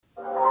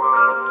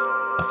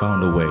I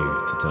found a way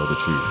to tell the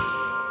truth.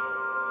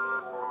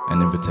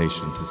 An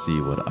invitation to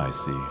see what I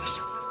see.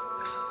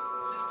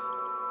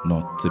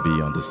 Not to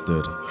be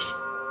understood,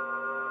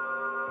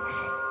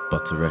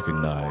 but to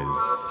recognize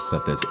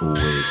that there's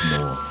always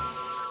more.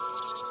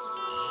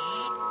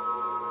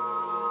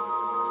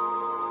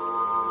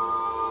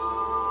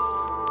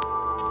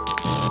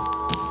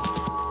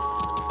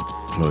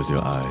 Close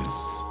your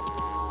eyes.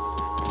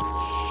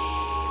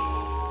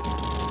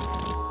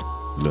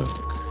 Look.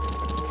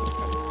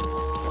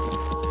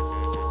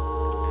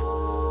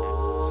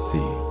 See.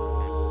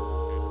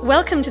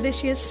 Welcome to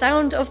this year's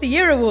Sound of the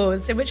Year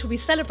Awards, in which we'll be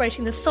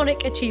celebrating the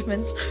sonic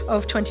achievements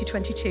of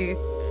 2022.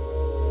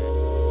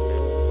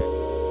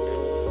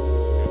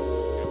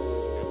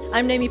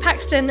 I'm Naomi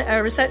Paxton,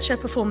 a researcher,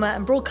 performer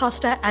and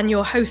broadcaster, and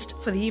your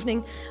host for the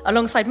evening,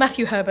 alongside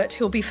Matthew Herbert,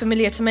 who will be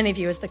familiar to many of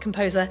you as the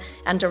composer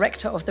and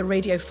director of the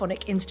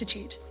Radiophonic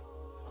Institute.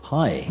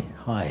 Hi.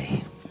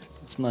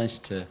 It's nice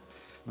to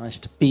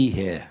be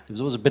here. It was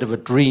always a bit of a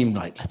dream,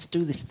 like, let's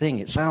do this thing.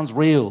 It sounds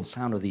real,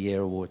 Sound of the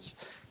Year Awards.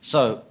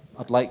 So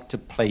I'd like to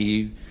play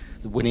you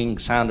the winning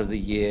Sound of the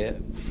Year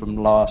from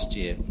last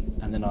year,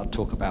 and then I'll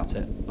talk about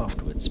it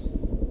afterwards.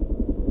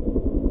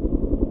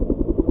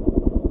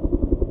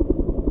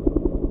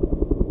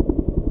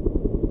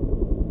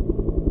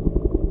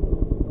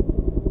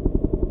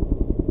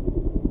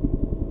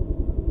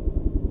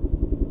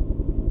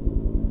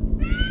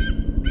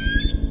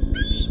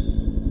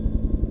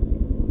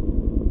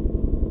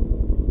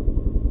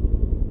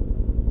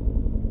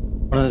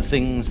 One of the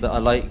things that I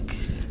like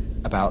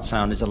about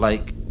sound is I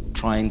like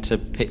trying to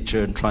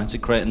picture and trying to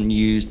create and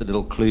use the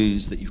little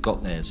clues that you've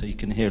got there. So you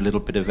can hear a little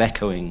bit of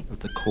echoing of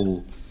the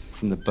call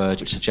from the bird,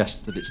 which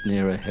suggests that it's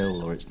near a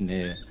hill or it's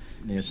near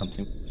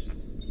something.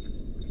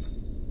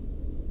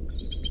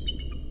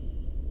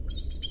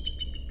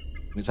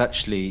 It's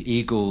actually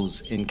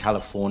eagles in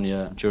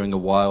California during a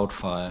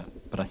wildfire,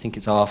 but I think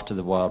it's after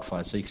the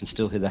wildfire, so you can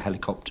still hear the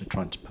helicopter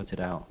trying to put it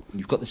out.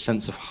 You've got this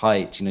sense of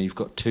height, you've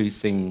got two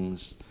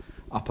things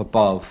up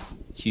above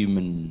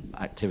human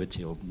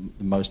activity, or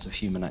most of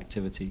human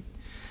activity.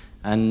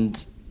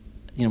 And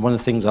one of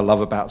the things I love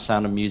about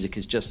sound and music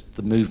is just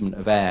the movement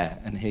of air,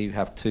 and here you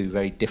have two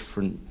very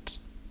different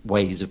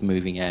ways of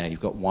moving air. You've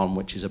got one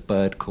which is a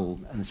bird call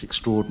and this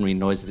extraordinary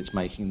noise that it's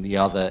making, and the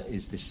other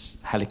is this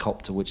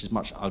helicopter which is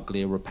much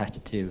uglier,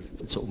 repetitive,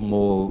 sort of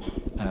more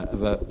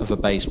of a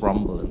bass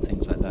rumble and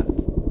things like that.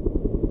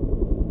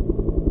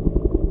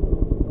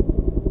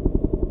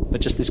 But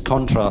just this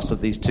contrast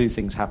of these two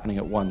things happening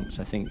at once,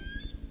 I think,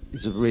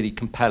 is really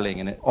compelling,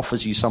 and it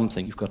offers you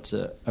something. You've got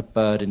a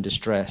bird in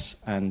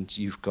distress, and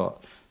you've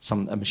got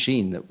a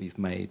machine that we've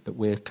made, but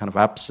we're kind of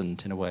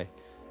absent in a way.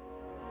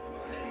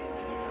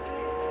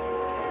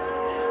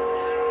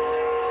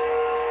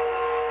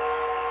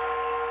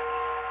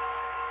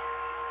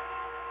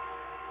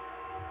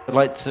 I'd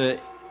like to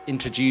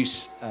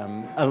introduce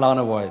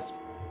Alana Wise.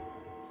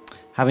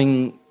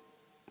 Having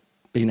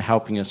been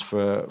helping us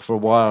for a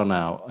while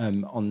now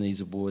on these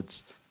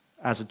awards,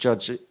 as a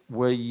judge,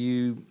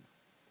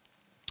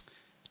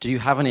 do you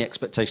have any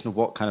expectation of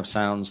what kind of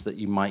sounds that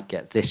you might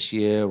get this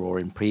year or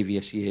in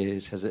previous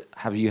years?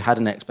 Have you had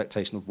an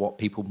expectation of what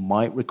people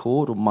might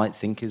record or might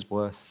think is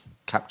worth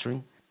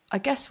capturing? I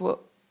guess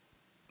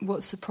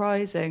what's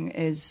surprising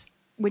is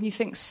when you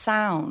think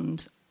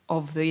sound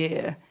of the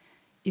year,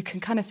 you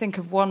can kind of think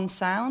of one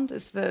sound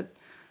as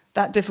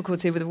that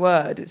difficulty with the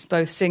word. It's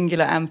both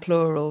singular and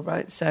plural,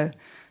 right? So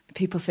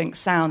people think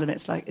sound and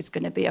it's like, it's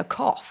going to be a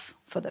cough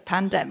for the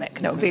pandemic.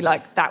 And it'll be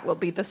like, that will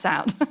be the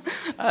sound.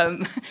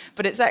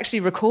 But it's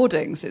actually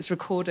recordings. It's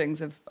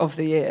recordings of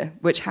the year,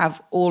 which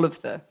have all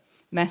of the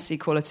messy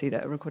quality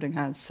that a recording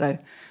has. So,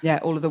 yeah,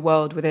 all of the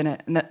world within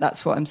it. And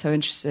that's what I'm so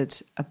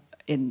interested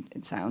in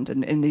sound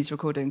and in these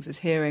recordings, is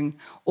hearing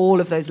all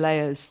of those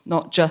layers,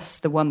 not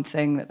just the one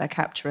thing that they're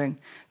capturing,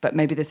 but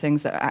maybe the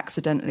things that are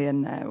accidentally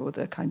in there, or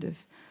the kind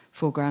of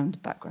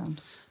foreground,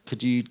 background.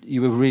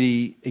 You were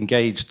really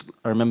engaged,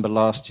 I remember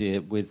last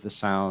year, with the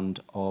sound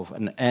of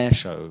an air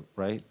show,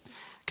 right?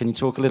 Can you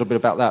talk a little bit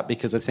about that?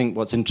 Because I think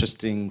what's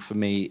interesting for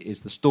me is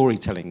the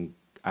storytelling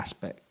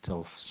aspect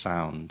of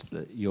sound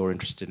that you're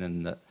interested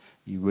in, that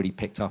you really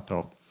picked up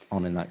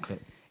on in that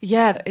clip.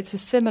 Yeah, it's a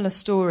similar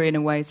story in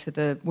a way to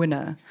the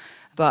winner,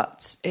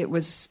 but it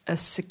was a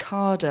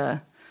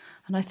cicada,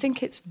 and I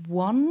think it's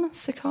one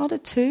cicada,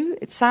 two.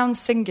 It sounds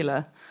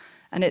singular,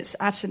 and it's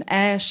at an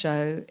air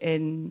show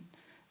in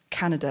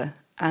Canada,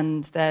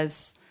 and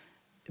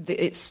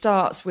it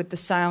starts with the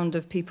sound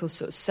of people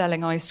sort of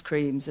selling ice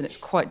creams, and it's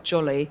quite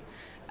jolly,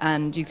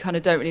 and you kind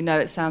of don't really know,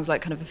 it sounds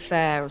like kind of a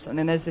fair or something.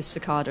 And there's this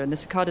cicada, and the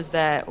cicada's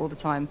there all the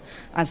time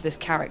as this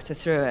character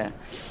through it.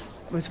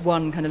 It was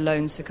one kind of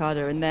lone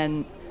cicada, and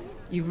then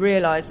you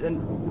realise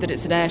that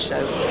it's an air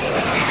show.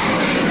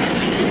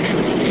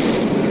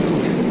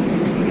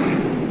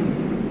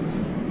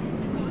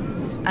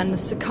 And the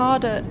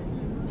cicada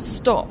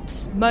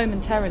stops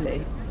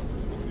momentarily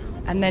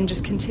and then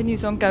just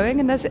continues on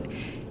going. And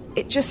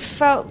it just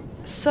felt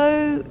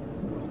so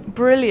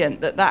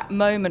brilliant that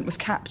moment was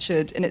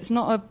captured. And it's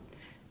not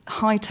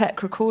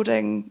high-tech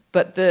recording,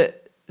 but the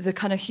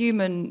kind of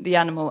human, the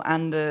animal,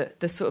 and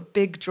the sort of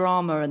big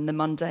drama and the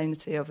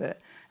mundanity of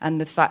it,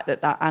 and the fact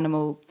that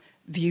animal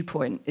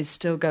viewpoint is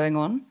still going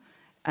on.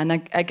 And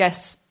I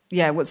guess,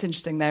 what's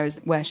interesting there is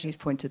where she's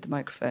pointed the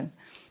microphone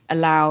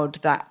allowed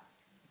that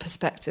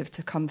perspective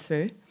to come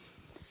through.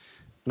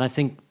 And I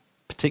think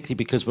particularly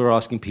because we're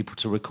asking people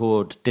to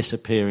record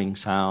disappearing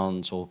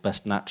sounds or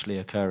best naturally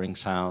occurring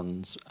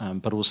sounds,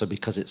 but also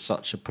because it's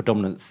such a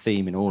predominant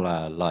theme in all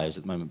our lives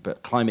at the moment.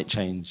 But climate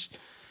change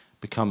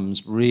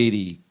becomes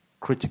really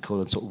critical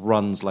and sort of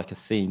runs like a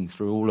theme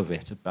through all of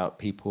it, about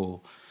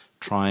people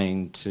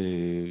trying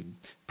to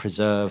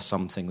preserve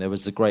something. There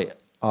was a great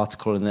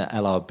article in the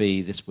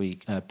LRB this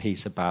week, a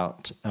piece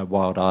about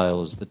Wild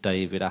Isles, the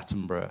David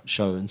Attenborough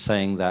show, and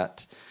saying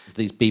that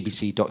these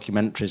BBC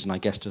documentaries, and I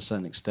guess to a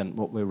certain extent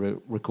what we're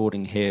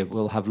recording here,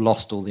 will have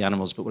lost all the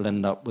animals, but we'll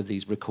end up with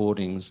these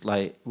recordings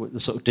like the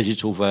sort of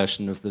digital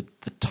version of the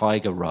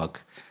tiger rug,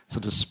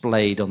 sort of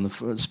splayed on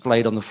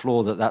the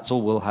floor. That's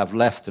all we'll have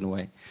left in a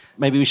way.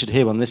 Maybe we should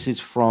hear one. This is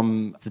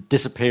from the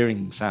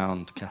disappearing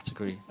sound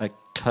category, a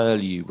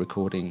curlew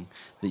recording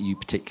that you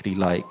particularly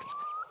liked.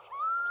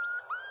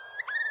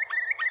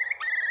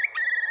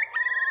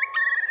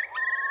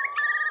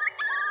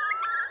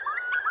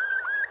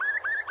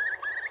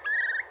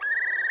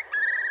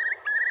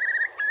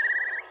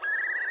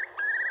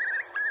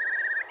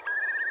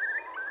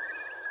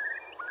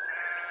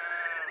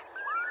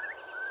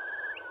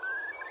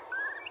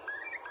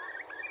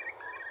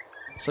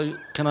 So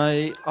can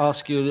I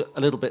ask you a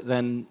little bit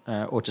then,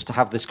 or just to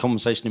have this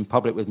conversation in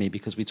public with me,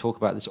 because we talk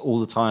about this all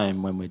the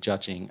time when we're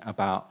judging,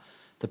 about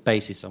the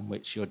basis on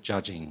which you're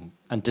judging.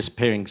 And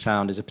disappearing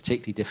sound is a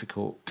particularly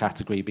difficult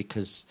category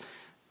because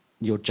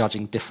you're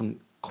judging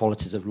different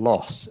qualities of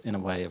loss in a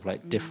way, of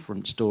like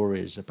different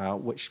stories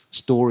about which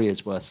story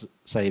is worth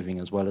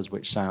saving as well as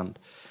which sound.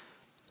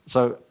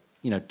 So,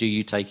 do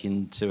you take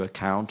into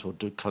account, or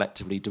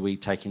collectively do we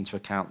take into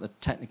account the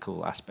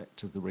technical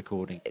aspect of the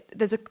recording?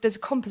 There's a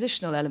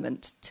compositional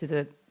element to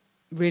the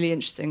really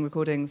interesting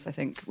recordings, I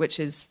think, which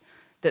is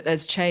that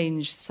there's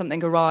change,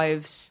 something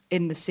arrives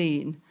in the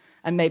scene,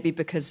 and maybe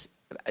because,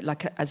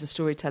 like as a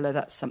storyteller,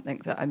 that's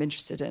something that I'm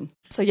interested in.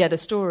 So the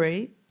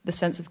story, the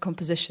sense of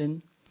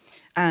composition,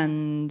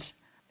 and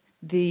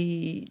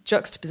the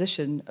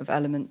juxtaposition of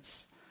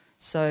elements.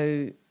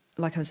 So,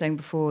 like I was saying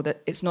before,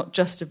 that it's not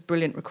just a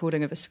brilliant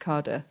recording of a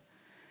cicada,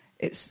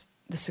 it's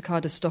the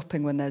cicada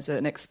stopping when there's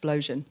an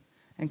explosion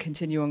and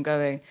continue on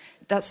going.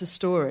 That's a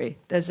story.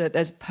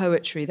 There's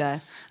poetry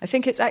there. I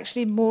think it's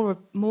actually more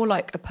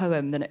like a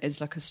poem than it is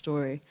like a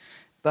story,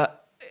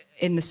 but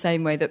in the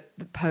same way that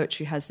the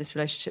poetry has this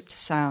relationship to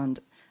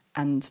sound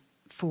and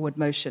forward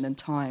motion and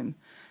time.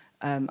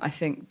 I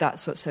think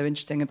that's what's so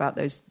interesting about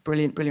those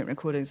brilliant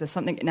recordings. There's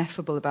something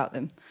ineffable about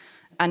them.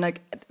 And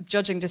like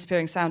judging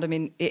disappearing sound, I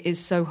mean, it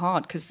is so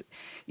hard because,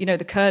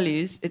 the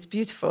curlews, it's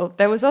beautiful.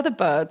 There was other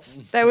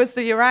birds. There was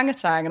the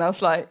orangutan, and I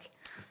was like,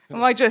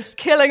 am I just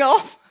killing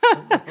off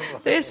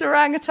this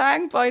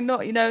orangutan by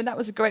not, and that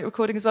was a great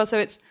recording as well.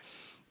 So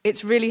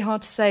it's really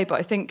hard to say, but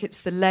I think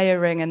it's the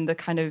layering and the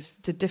kind of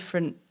the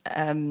different,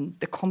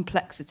 the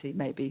complexity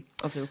maybe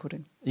of the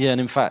recording. Yeah,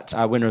 and in fact,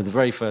 our winner of the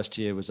very first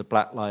year was a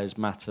Black Lives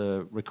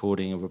Matter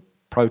recording of a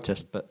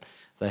protest, but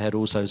they had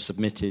also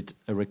submitted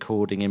a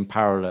recording in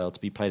parallel,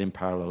 to be played in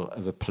parallel,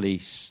 of a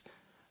police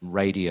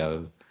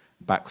radio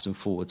backwards and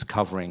forwards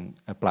covering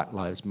a Black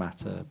Lives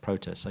Matter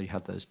protest. So you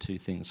had those two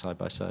things side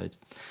by side.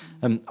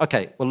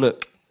 Okay, well,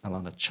 look,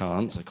 Alana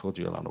Chance. I called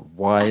you Alana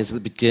Wise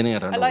at the beginning. I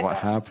don't know what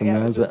happened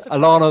there.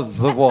 Alana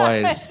the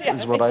Wise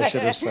is what I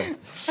should have said.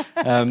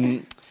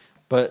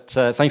 But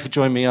thank you for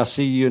joining me. I'll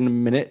see you in a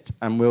minute,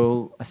 and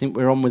I think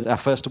we're on with our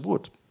first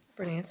award.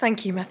 Brilliant.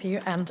 Thank you, Matthew,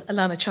 and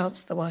Alana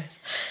Chance the Wise.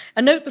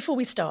 A note before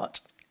we start.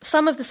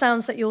 Some of the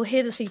sounds that you'll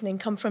hear this evening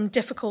come from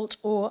difficult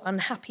or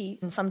unhappy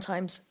and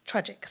sometimes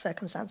tragic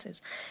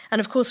circumstances. And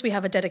of course, we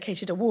have a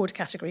dedicated award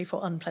category for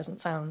unpleasant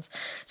sounds.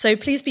 So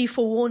please be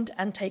forewarned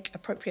and take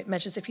appropriate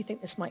measures if you think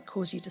this might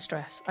cause you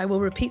distress. I will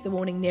repeat the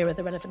warning nearer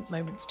the relevant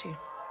moments too.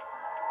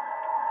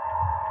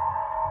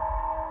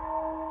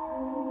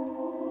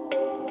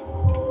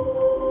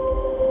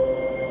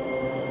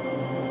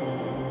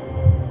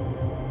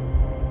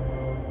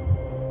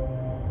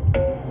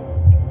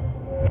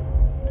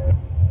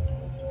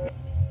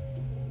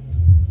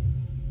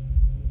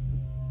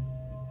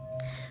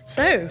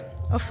 So,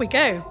 off we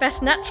go.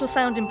 Best Natural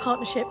Sound in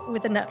partnership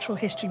with the Natural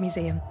History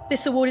Museum.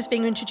 This award is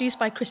being introduced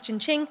by Christian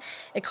Ching,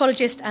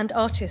 ecologist and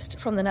artist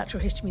from the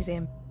Natural History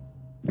Museum.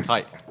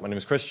 Hi, my name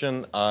is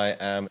Christian. I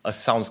am a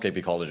soundscape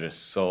ecologist.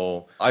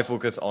 So I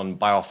focus on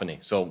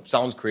biophony, so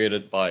sounds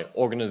created by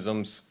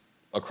organisms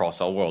across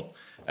our world.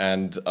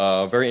 And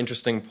a very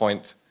interesting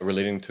point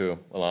relating to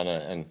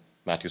Alana and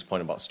Matthew's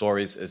point about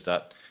stories is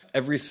that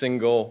every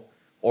single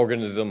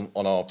organism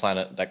on our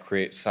planet that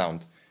creates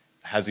sound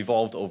has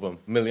evolved over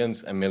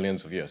millions and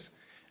millions of years.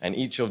 And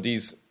each of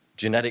these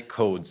genetic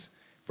codes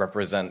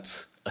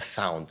represents a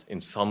sound in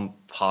some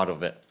part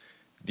of it.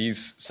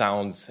 These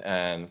sounds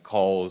and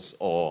calls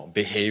or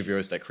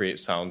behaviors that create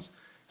sounds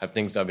have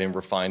things that have been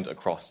refined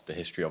across the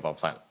history of our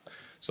planet.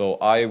 So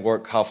I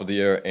work half of the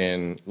year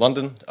in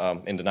London,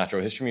 in the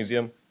Natural History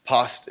Museum.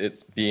 Past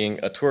it being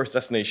a tourist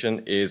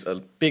destination is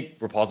a big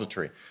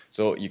repository.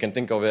 So you can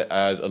think of it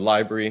as a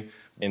library.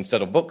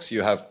 Instead of books,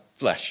 you have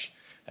flesh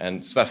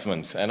and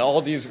specimens. And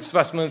all these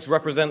specimens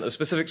represent a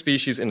specific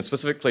species in a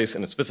specific place,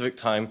 in a specific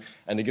time,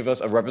 and they give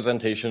us a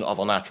representation of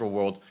our natural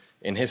world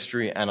in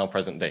history and our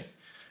present day.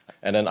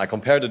 And then I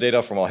compare the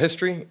data from our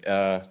history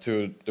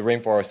to the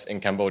rainforest in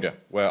Cambodia,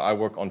 where I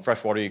work on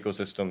freshwater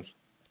ecosystems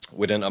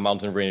within a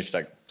mountain range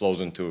that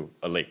flows into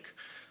a lake.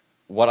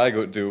 What I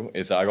do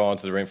is I go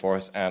onto the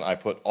rainforest and I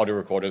put audio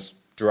recorders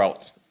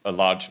throughout a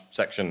large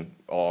section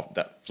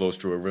that flows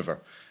through a river.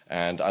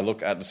 And I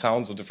look at the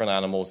sounds of different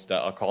animals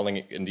that are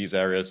calling in these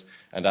areas,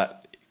 and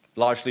that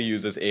largely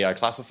uses AI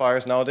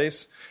classifiers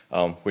nowadays,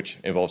 which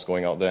involves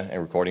going out there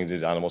and recording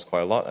these animals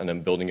quite a lot and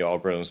then building your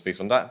algorithms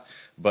based on that.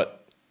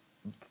 But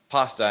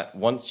past that,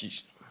 once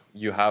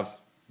you have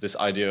this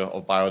idea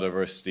of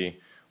biodiversity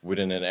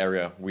within an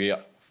area,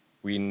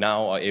 we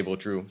now are able,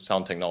 through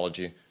sound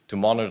technology, to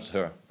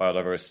monitor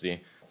biodiversity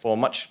for a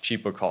much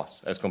cheaper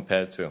cost as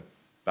compared to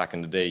back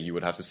in the day. You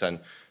would have to send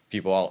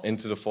people out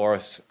into the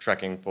forest,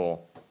 trekking for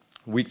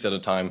weeks at a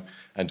time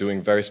and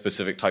doing very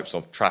specific types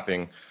of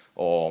trapping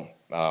or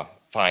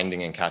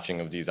finding and catching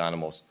of these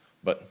animals.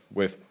 But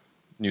with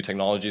new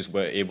technologies,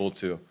 we're able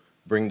to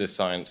bring this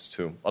science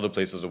to other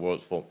places of the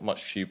world for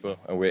much cheaper,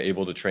 and we're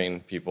able to train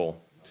people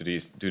to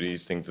do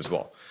these things as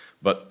well.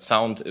 But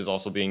sound is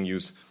also being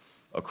used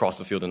across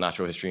the field of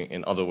natural history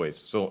in other ways.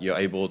 So you're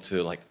able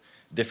to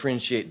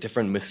differentiate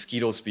different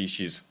mosquito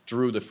species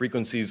through the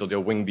frequencies of their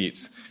wing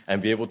beats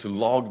and be able to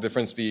log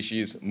different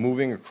species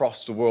moving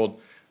across the world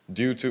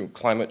due to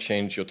climate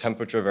change, your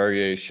temperature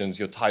variations,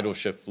 your tidal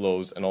shift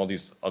flows, and all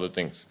these other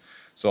things.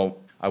 So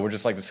I would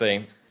just like to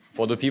say,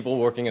 for the people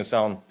working in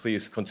sound,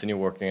 please continue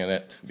working in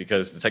it,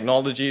 because the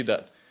technology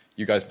that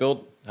you guys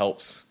build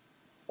helps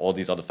all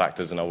these other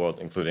factors in our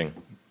world, including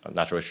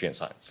natural history and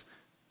science.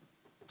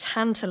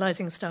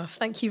 Tantalising stuff.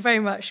 Thank you very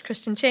much,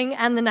 Christian Ching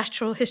and the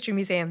Natural History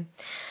Museum.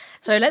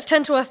 So let's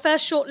turn to our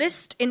first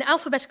shortlist in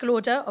alphabetical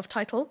order of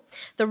title.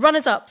 The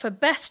runners-up for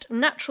Best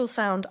Natural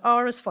Sound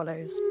are as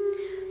follows.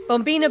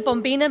 Bombina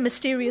Bombina,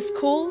 Mysterious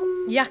Call,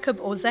 Jakub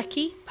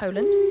Orzecki,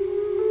 Poland.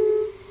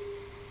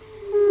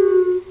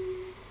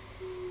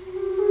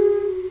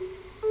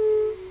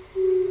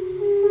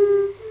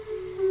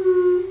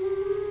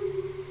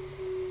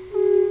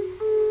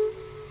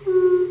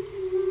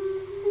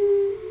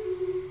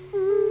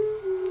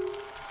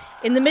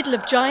 In the Middle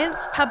of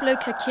Giants, Pablo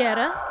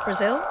Caquiera,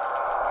 Brazil.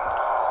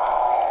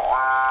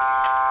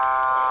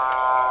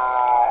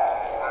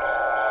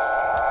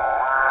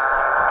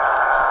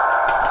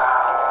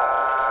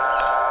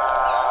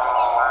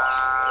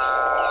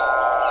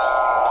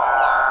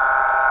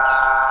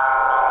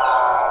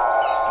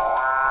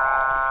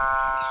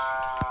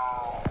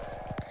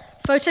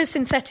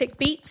 Photosynthetic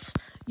Beats,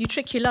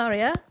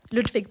 Utricularia,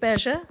 Ludwig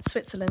Berger,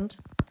 Switzerland.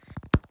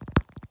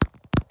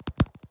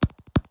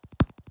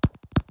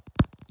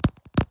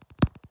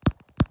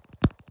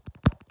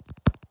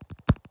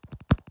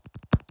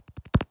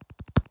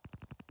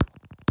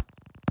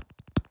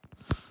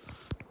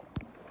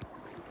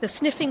 The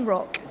Sniffing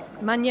Rock,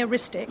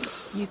 Manieristic,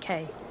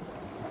 UK.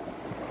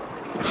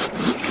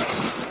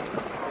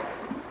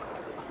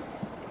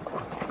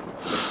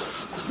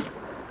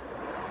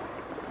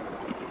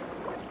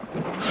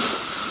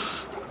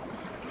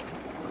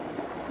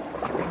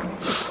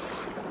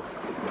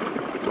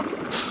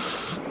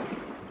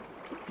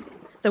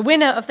 The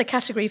winner of the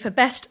category for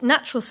Best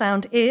Natural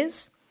Sound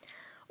is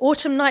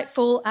Autumn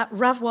Nightfall at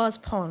Ravoise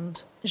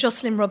Pond,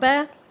 Jocelyn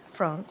Robert,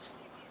 France.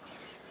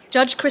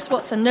 Judge Chris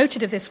Watson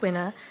noted of this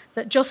winner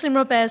that Jocelyn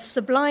Robert's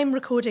sublime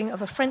recording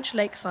of a French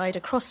lakeside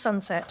across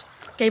sunset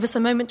gave us a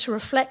moment to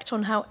reflect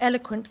on how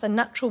eloquent the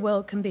natural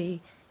world can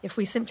be if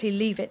we simply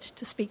leave it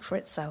to speak for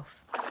itself.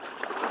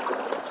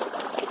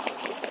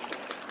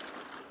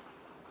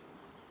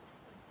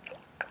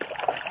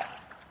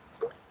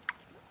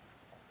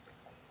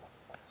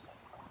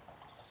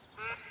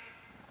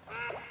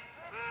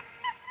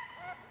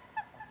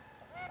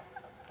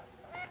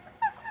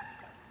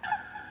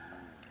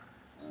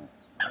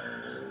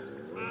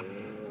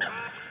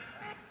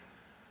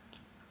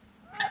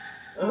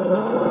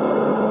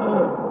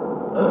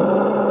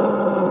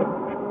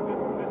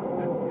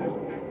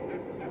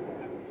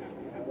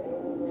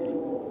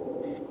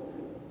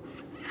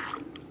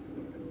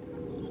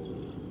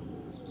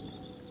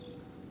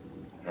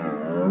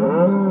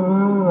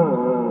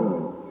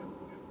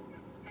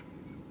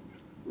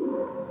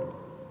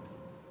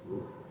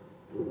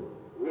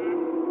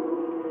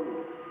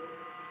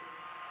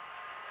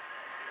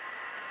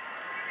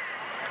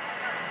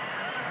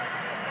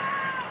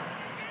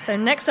 So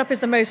next up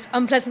is the most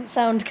unpleasant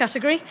sound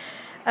category,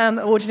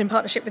 awarded in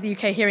partnership with the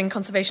UK Hearing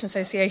Conservation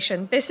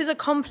Association. This is a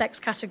complex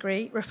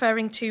category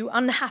referring to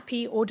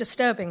unhappy or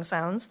disturbing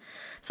sounds,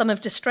 some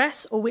of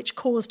distress or which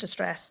cause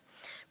distress.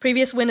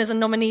 Previous winners and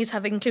nominees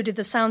have included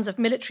the sounds of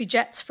military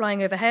jets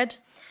flying overhead,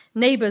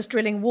 neighbours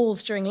drilling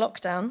walls during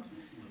lockdown,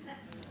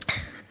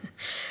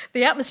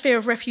 the atmosphere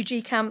of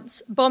refugee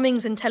camps,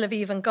 bombings in Tel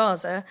Aviv and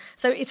Gaza.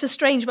 So it's a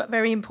strange but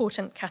very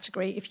important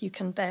category if you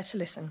can bear to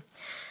listen.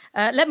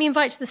 Let me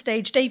invite to the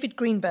stage David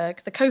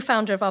Greenberg, the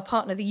co-founder of our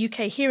partner, the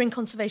UK Hearing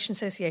Conservation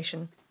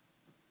Association.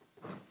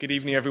 Good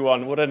evening,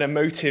 everyone. What an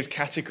emotive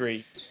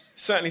category.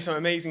 Certainly some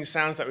amazing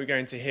sounds that we're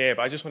going to hear,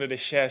 but I just wanted to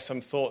share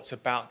some thoughts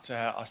about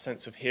our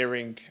sense of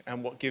hearing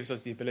and what gives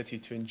us the ability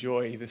to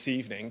enjoy this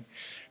evening.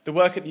 The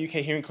work at the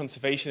UK Hearing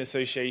Conservation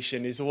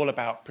Association is all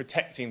about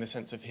protecting the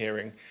sense of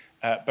hearing,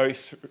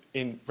 both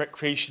in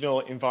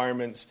recreational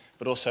environments,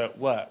 but also at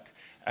work,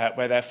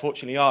 where there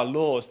fortunately are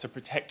laws to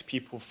protect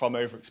people from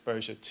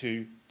overexposure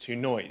to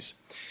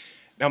noise.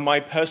 Now,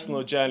 my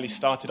personal journey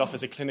started off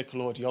as a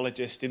clinical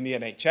audiologist in the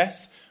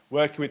NHS,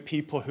 working with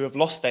people who have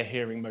lost their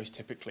hearing most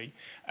typically,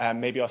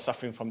 maybe are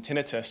suffering from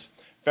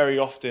tinnitus, very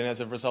often as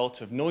a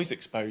result of noise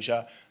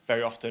exposure,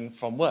 very often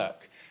from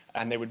work.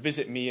 And they would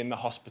visit me in the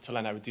hospital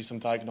and I would do some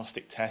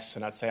diagnostic tests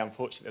and I'd say,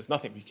 unfortunately, there's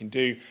nothing we can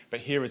do,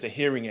 but here is a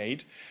hearing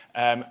aid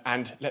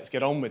and let's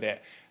get on with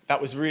it.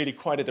 That was really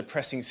quite a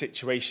depressing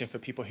situation for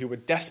people who were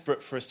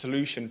desperate for a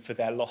solution for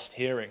their lost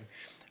hearing.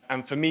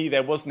 And for me,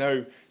 there was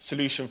no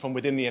solution from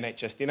within the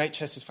NHS. The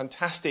NHS is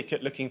fantastic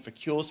at looking for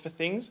cures for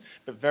things,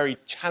 but very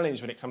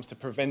challenged when it comes to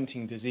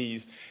preventing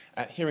disease.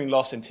 Hearing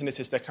loss and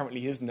tinnitus, there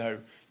currently is no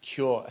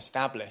cure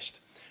established.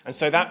 And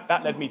so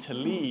that led me to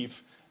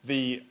leave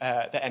the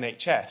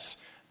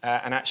NHS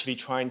and actually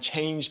try and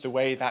change the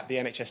way that the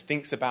NHS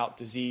thinks about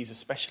disease,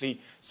 especially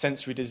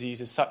sensory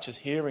diseases such as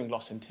hearing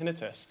loss and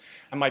tinnitus.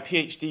 And my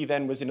PhD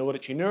then was in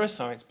auditory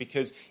neuroscience,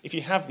 because if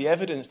you have the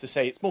evidence to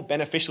say it's more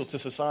beneficial to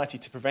society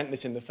to prevent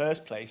this in the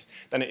first place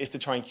than it is to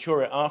try and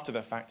cure it after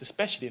the fact,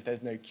 especially if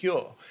there's no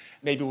cure,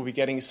 maybe we'll be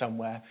getting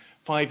somewhere.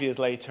 5 years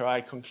later,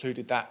 I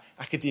concluded that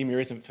academia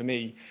isn't for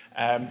me.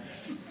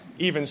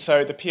 Even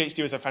so, the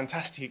PhD was a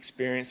fantastic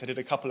experience. I did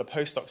a couple of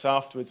postdocs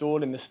afterwards,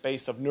 all in the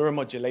space of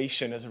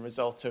neuromodulation as a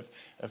result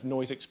of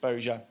noise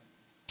exposure.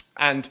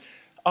 And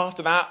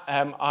after that,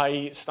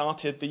 I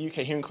started the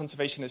UK Hearing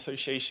Conservation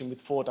Association with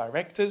 4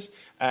 directors,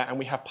 and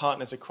we have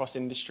partners across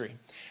industry.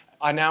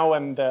 I now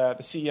am the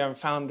CEO and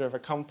founder of a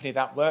company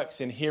that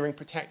works in hearing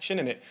protection,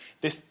 and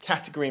this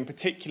category in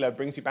particular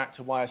brings me back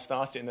to why I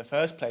started in the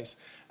first place.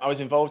 I was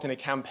involved in a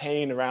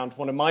campaign around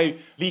one of my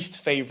least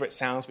favourite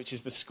sounds, which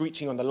is the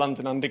screeching on the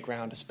London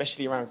Underground,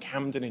 especially around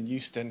Camden and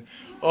Euston.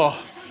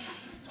 Oh,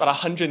 it's about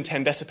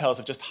 110 decibels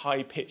of just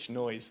high-pitched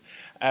noise.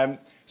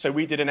 So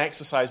we did an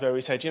exercise where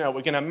we said, we're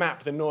going to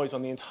map the noise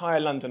on the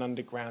entire London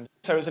Underground.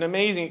 So it was an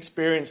amazing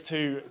experience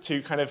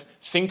to kind of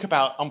think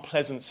about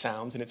unpleasant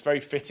sounds, and it's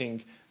very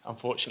fitting,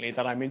 unfortunately,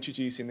 that I'm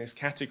introducing this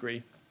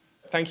category.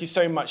 Thank you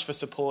so much for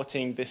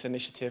supporting this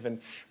initiative,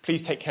 and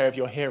please take care of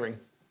your hearing.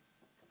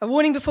 A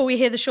warning before we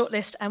hear the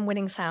shortlist and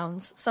winning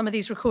sounds. Some of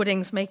these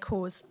recordings may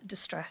cause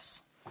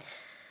distress.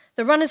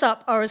 The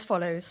runners-up are as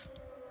follows.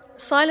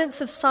 Silence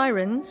of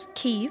Sirens,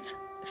 Kyiv,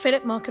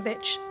 Philip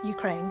Markovich,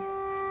 Ukraine.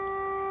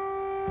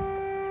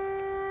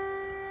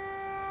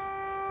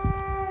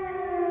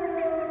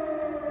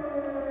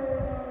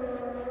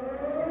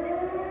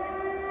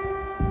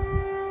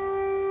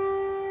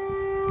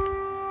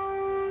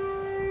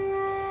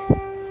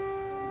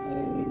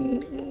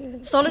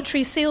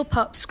 Solitary Seal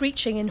Pup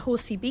Screeching in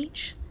Horsey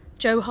Beach,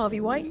 Joe Harvey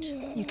White,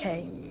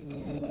 UK.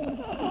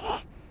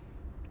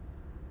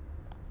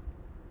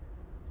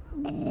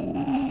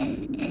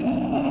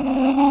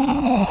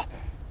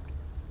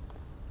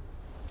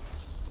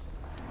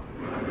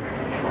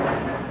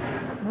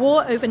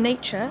 War Over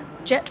Nature,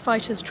 Jet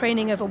Fighters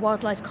Training Over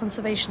Wildlife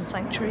Conservation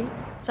Sanctuary,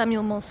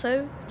 Samuel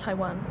Monceau,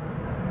 Taiwan.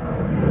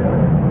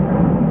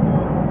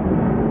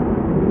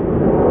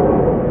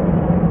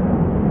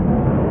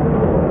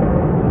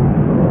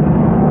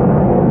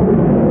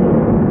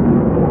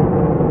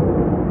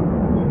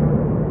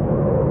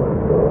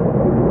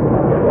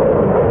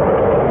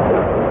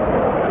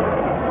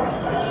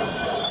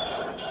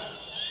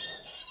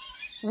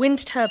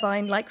 Wind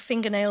turbine like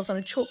fingernails on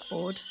a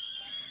chalkboard.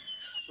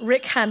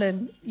 Rick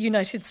Hannon,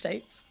 United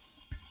States.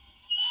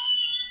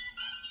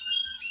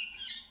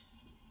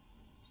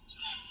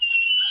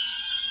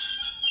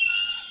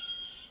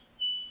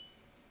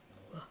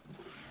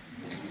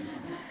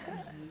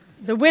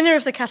 The winner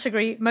of the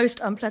category Most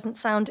Unpleasant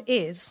Sound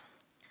is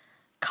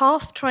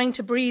Calf Trying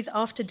to Breathe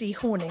After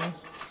Dehorning,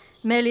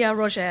 Melia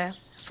Roger,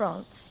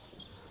 France.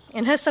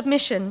 In her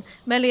submission,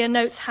 Melia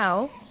notes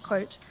how,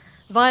 quote,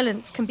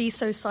 violence can be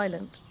so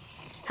silent.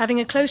 Having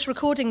a close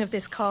recording of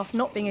this calf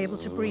not being able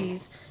to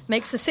breathe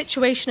makes the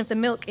situation of the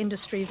milk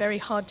industry very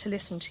hard to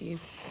listen to.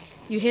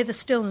 You hear the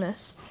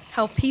stillness,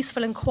 how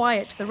peaceful and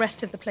quiet the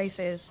rest of the place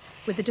is,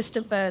 with the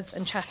distant birds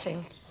and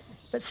chatting.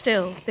 But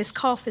still, this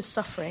calf is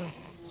suffering,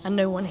 and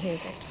no one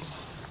hears it.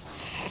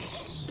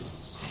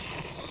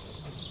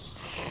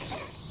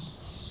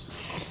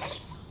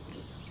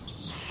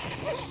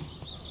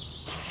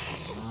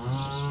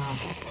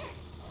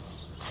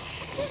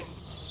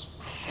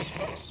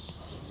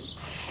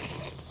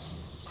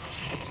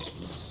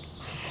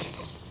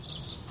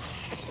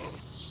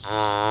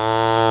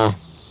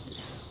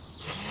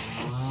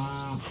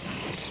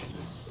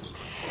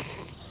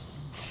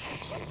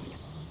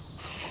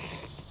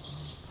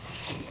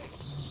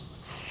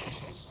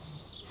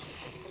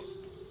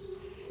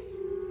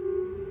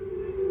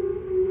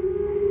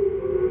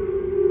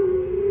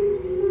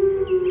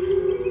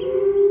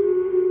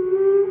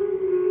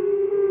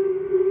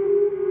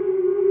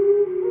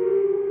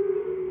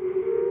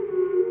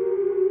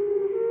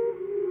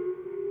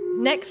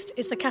 next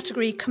is the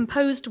category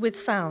Composed with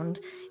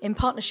Sound in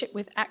partnership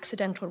with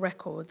Accidental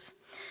Records.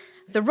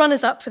 The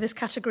runners-up for this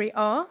category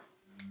are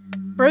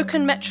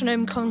Broken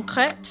Metronome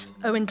Concrète,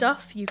 Owen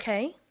Duff,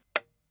 UK.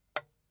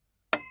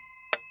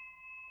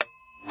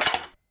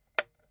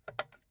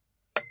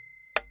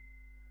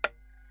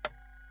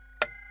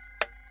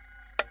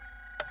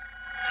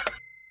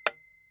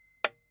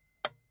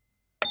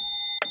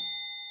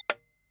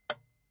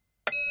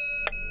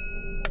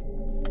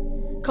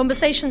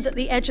 Conversations at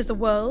the Edge of the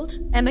World,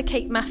 Emma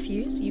Kate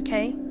Matthews,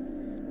 UK.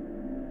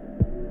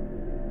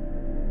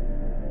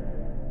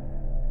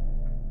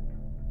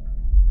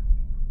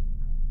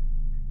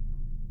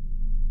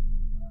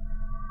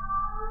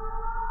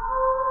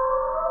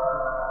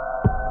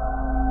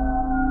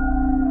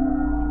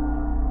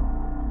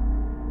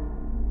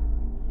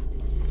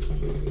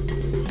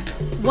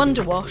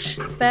 Wonderwash,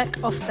 Berg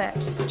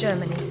Offset,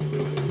 Germany.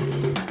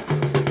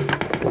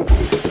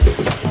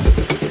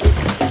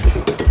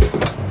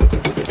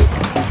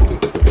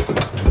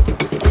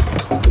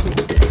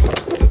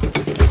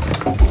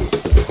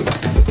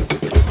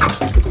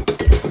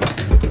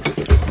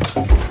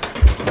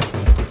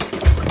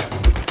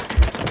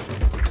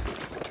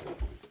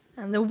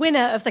 And the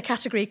winner of the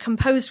category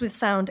Composed with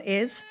Sound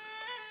is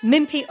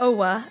Mimpi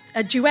Owa,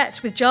 a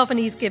duet with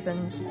Javanese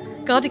gibbons,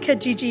 Gardika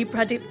Gigi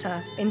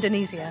Pradipta,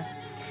 Indonesia.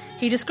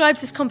 He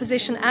describes this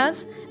composition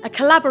as a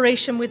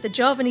collaboration with the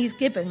Javanese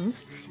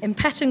gibbons in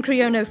Petang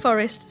Kriono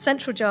Forest,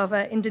 Central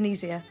Java,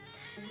 Indonesia,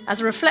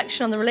 as a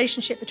reflection on the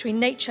relationship between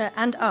nature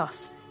and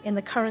us in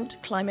the current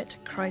climate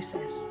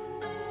crisis.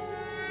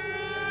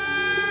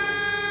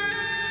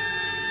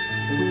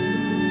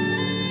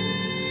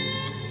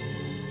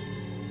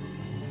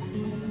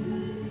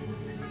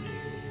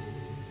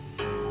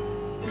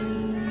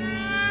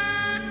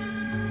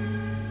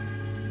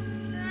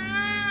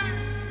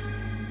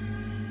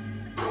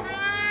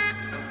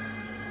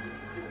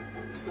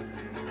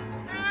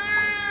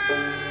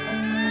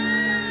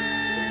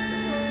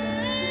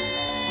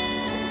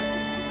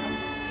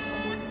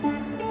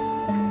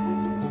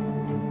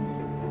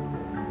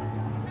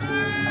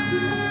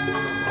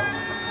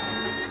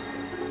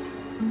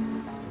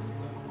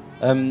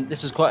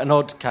 This was quite an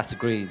odd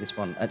category, this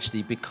one,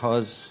 actually,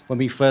 because when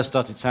we first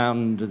started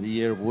Sound of the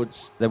Year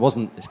Awards, there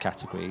wasn't this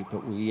category,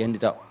 but we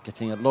ended up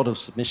getting a lot of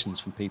submissions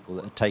from people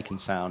that had taken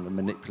sound and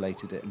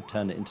manipulated it and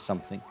turned it into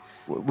something.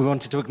 We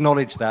wanted to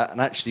acknowledge that,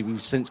 and actually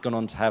we've since gone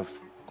on to have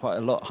quite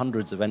a lot,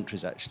 hundreds of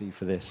entries, actually,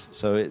 for this,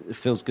 so it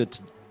feels good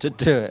to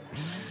do it.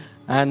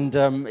 And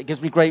it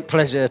gives me great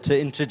pleasure to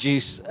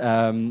introduce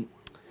Drew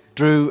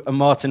and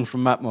Martin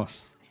from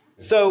Matmos.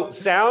 So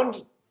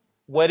sound,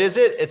 what is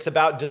it? It's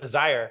about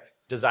desire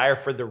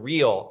for the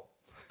real.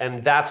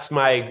 And that's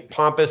my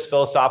pompous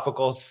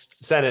philosophical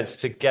sentence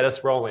to get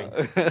us rolling.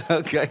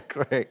 Okay,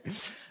 great.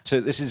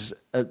 So this is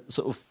a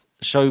sort of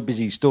show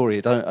busy story.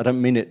 I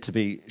don't mean it to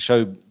be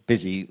show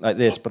busy like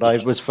this, but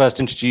I was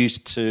first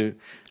introduced to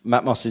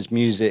Matmos's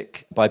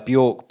music by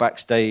Björk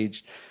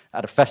backstage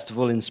at a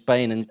festival in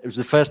Spain, and it was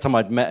the first time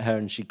I'd met her,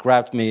 and she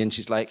grabbed me and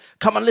she's like,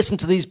 "Come and listen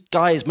to these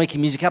guys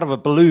making music out of a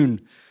balloon."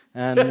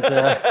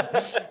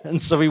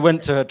 And so we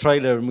went to her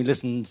trailer and we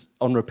listened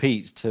on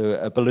repeat to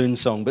a balloon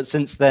song. But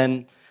since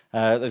then,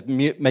 they've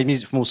made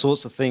music from all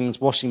sorts of things,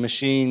 washing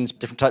machines,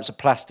 different types of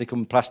plastic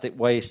and plastic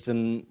waste.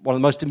 And one of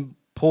the most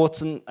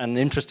important and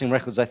interesting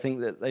records I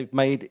think that they've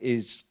made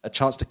is A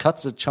Chance to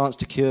Cut, A Chance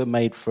to Cure,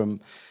 made from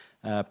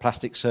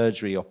plastic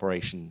surgery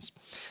operations.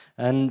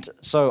 And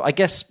so I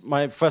guess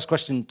my first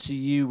question to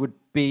you would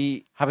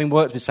be, having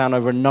worked with sound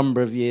over a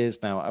number of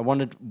years now, I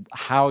wondered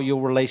how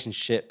your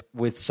relationship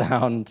with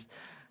sound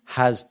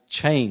has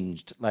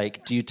changed.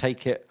 Like, do you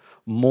take it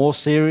more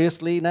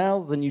seriously now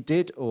than you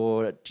did,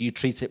 or do you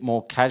treat it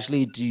more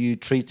casually? Do you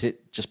treat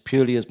it just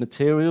purely as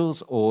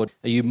materials, or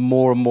are you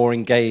more and more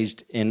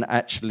engaged in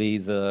actually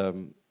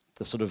the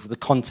sort of the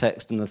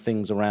context and the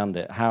things around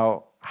it?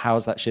 How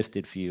has that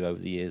shifted for you over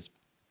the years?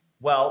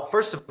 Well,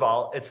 first of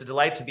all, it's a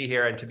delight to be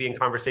here and to be in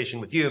conversation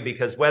with you,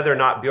 because whether or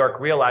not Björk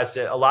realized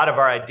it, a lot of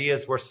our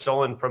ideas were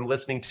stolen from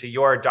listening to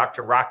your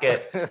Dr.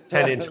 Rocket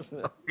 10-inch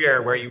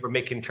career, where you were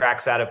making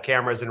tracks out of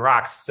cameras and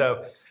rocks.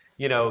 So,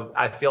 you know,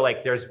 I feel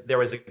like there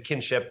was a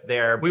kinship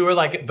there. We were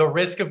like, the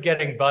risk of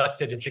getting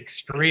busted is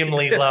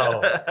extremely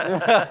low.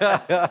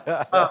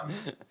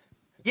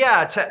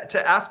 Yeah,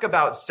 to ask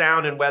about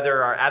sound and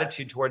whether our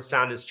attitude towards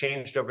sound has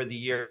changed over the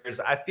years,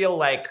 I feel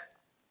like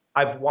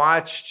I've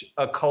watched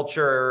a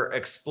culture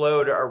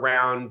explode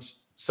around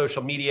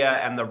social media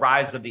and the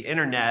rise of the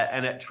internet.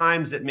 And at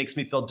times it makes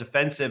me feel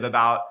defensive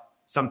about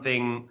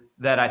something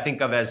that I think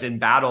of as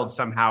embattled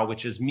somehow,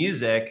 which is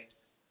music.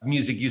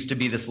 Music used to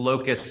be this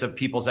locus of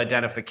people's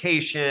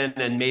identification,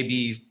 and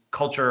maybe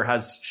culture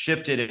has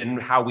shifted in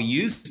how we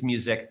use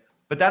music,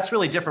 but that's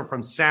really different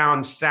from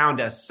sound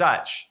as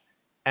such.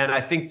 And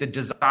I think the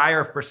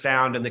desire for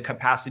sound and the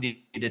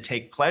capacity to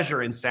take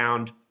pleasure in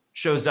sound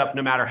shows up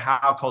no matter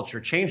how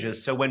culture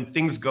changes. So when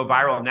things go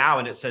viral now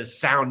and it says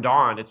sound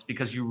on, it's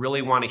because you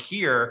really want to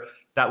hear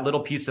that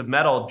little piece of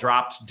metal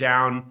dropped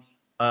down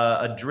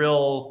a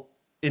drill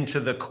into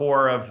the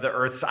core of the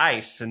Earth's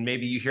ice. And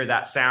maybe you hear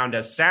that sound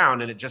as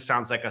sound and it just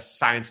sounds like a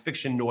science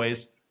fiction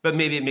noise, but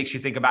maybe it makes you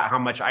think about how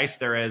much ice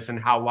there is and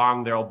how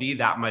long there'll be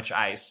that much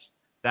ice.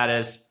 That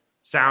is,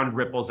 sound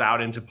ripples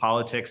out into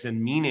politics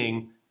and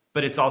meaning,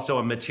 but it's also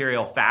a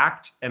material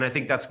fact. And I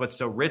think that's what's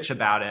so rich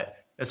about it.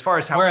 As far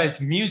as how...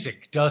 Whereas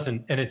music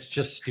doesn't, and it's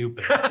just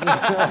stupid.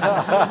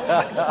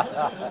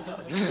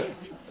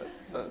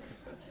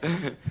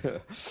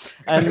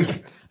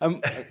 And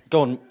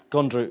go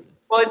on, Drew.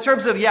 Well, in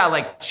terms of,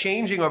 like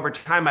changing over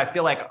time, I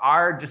feel like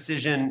our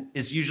decision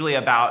is usually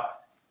about,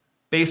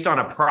 based on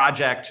a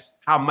project,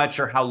 how much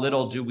or how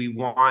little do we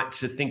want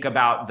to think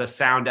about the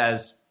sound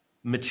as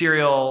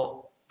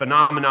material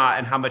phenomena,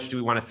 and how much do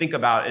we want to think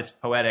about its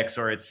poetics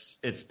or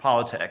its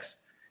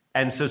politics.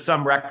 And so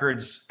some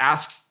records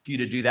ask you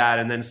to do that,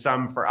 and then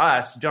some for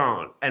us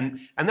don't. And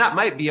that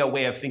might be a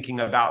way of thinking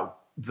about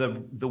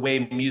the way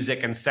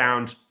music and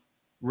sound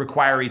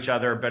require each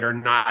other but are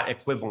not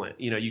equivalent.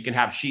 You can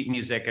have sheet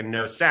music and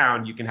no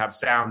sound. You can have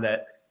sound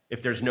that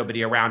if there's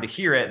nobody around to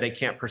hear it, they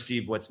can't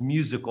perceive what's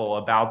musical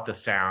about the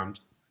sound.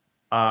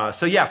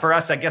 So for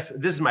us, I guess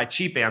this is my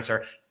cheap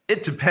answer.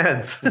 It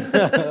depends.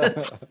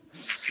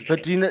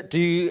 But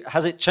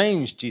has it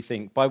changed, do you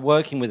think, by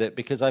working with it?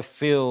 Because I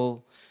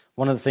feel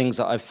one of the things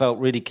that I've felt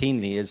really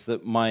keenly is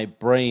that my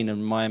brain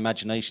and my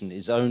imagination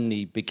is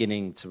only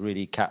beginning to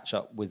really catch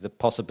up with the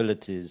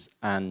possibilities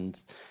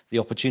and the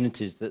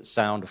opportunities that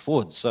sound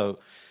affords. So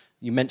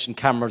you mentioned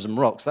cameras and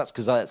rocks. That's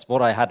because that's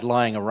what I had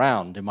lying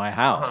around in my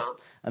house. Uh-huh.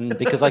 And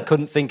because I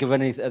couldn't think of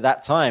anything at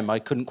that time, I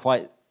couldn't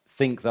quite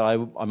think that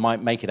I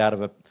might make it out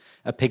of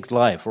a pig's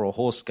life or a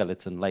horse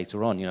skeleton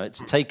later on. It's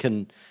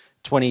taken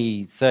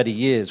 20, 30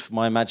 years for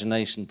my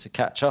imagination to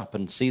catch up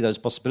and see those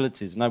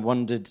possibilities. And I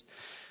wondered,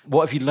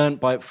 what have you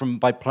learned by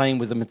playing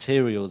with the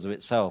materials of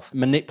itself,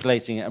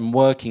 manipulating it and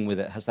working with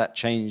it? Has that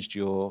changed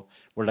your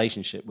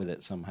relationship with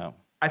it somehow?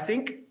 I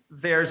think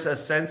there's a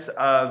sense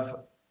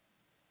of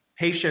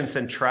patience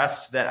and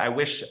trust that I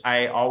wish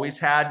I always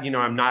had.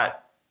 I'm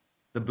not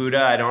the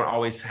Buddha. I don't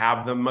always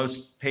have the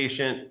most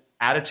patient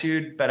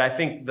attitude, but I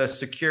think the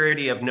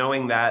security of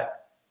knowing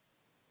that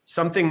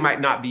something might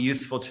not be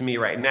useful to me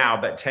right now,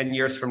 but 10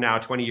 years from now,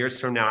 20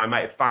 years from now, I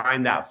might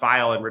find that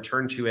file and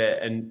return to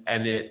it,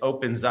 and it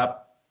opens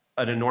up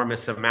an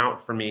enormous amount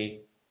for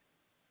me.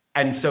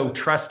 And so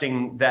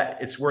trusting that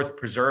it's worth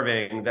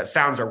preserving, that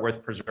sounds are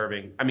worth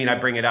preserving. I mean, I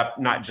bring it up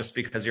not just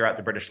because you're at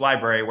the British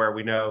Library, where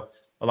we know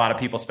a lot of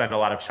people spend a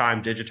lot of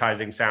time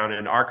digitizing sound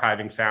and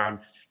archiving sound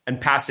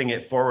and passing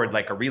it forward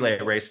like a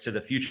relay race to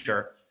the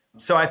future.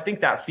 So I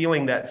think that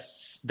feeling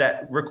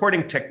that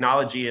recording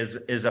technology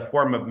is a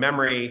form of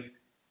memory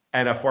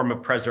and a form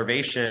of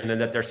preservation,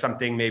 and that there's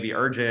something maybe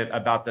urgent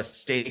about the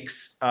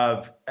stakes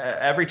of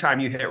every time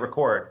you hit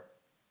record,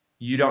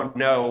 you don't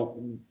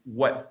know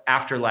what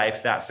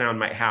afterlife that sound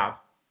might have.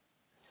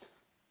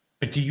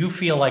 But do you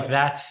feel like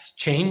that's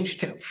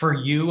changed for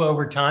you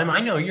over time?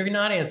 I know you're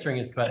not answering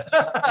his question.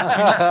 I'm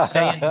just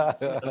saying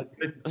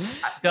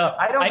stuff.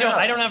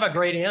 I don't have a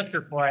great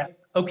answer for it.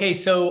 Okay,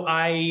 so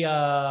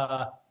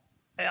I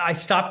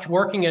stopped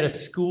working at a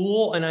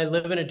school, and I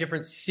live in a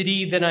different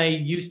city than I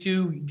used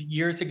to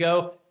years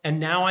ago.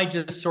 And now I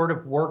just sort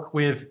of work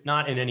with,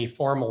 not in any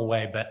formal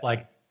way, but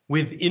like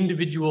with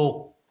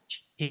individual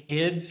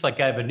kids. Like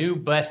I have a new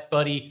best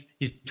buddy.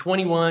 He's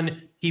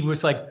 21. He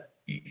was like,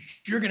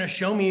 "You're going to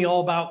show me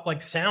all about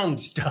like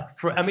sound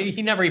stuff." I mean,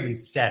 he never even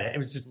said it. It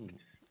was just,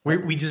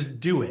 we just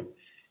do it.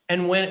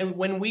 And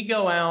when we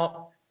go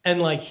out,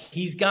 and like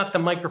he's got the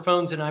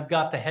microphones and I've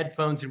got the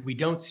headphones, and we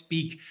don't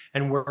speak,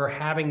 and we're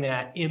having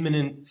that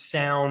imminent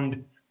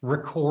sound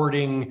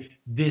recording.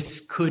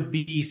 This could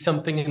be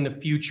something in the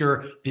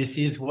future. This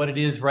is what it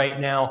is right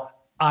now.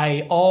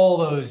 All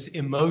those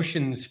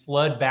emotions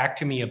flood back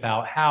to me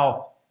about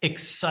how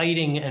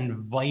exciting and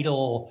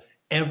vital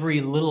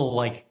every little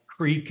like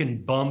creak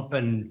and bump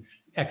and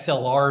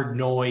XLR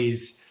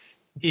noise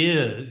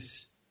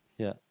is.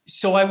 Yeah.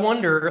 So I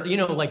wonder,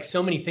 like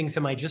so many things,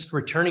 am I just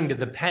returning to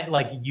the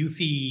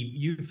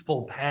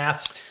youthful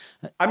past?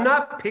 I'm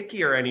not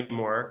pickier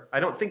anymore. I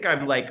don't think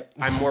I'm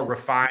more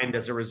refined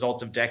as a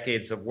result of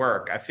decades of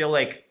work. I feel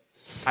like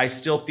I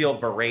still feel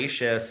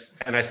voracious,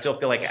 and I still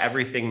feel like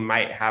everything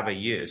might have a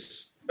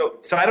use.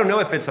 So I don't know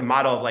if it's a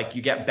model of like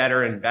you get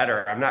better and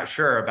better. I'm not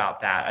sure about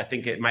that. I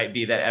think it might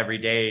be that every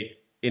day,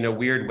 in a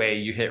weird way,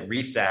 you hit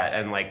reset,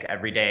 and like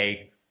every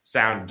day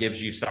sound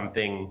gives you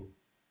something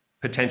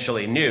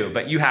potentially new,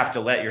 but you have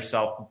to let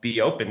yourself be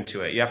open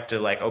to it. You have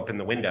to like open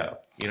the window,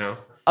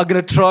 I'm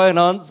going to try and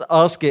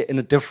ask it in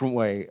a different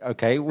way,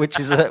 okay? Which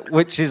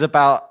is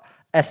about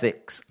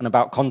ethics and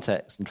about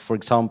context. And for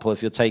example,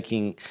 if you're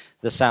taking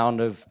the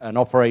sound of an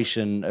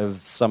operation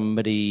of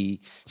somebody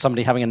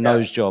having a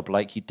nose job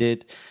like you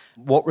did,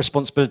 what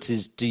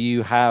responsibilities do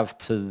you have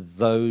to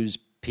those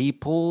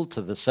people,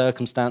 to the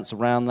circumstance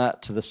around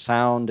that, to the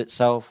sound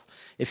itself?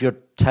 If you're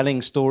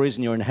telling stories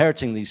and you're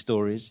inheriting these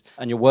stories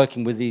and you're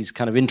working with these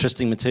kind of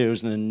interesting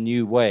materials in a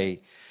new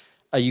way,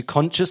 are you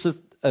conscious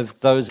of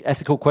of those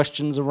ethical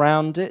questions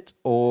around it,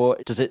 or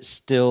does it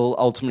still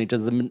ultimately do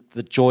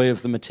the joy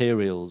of the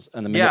materials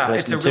and the manipulation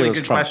it's a of really materials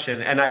good trump?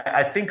 question, and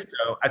I think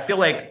so. I feel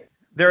like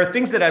there are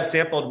things that I've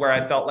sampled where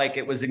I felt like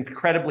it was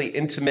incredibly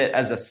intimate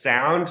as a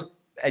sound,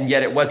 and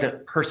yet it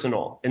wasn't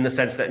personal in the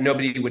sense that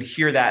nobody would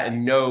hear that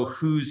and know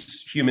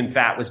whose human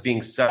fat was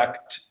being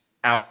sucked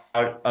out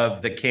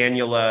of the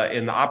cannula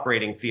in the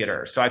operating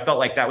theater. So I felt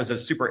like that was a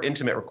super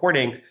intimate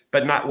recording,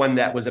 but not one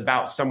that was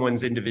about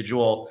someone's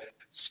individual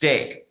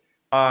stake.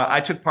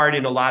 I took part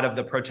in a lot of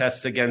the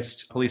protests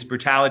against police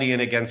brutality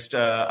and against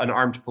an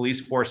armed police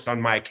force on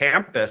my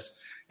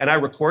campus. And I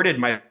recorded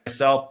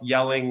myself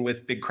yelling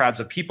with big crowds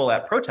of people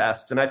at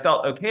protests. And I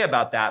felt okay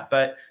about that.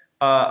 But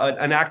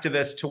an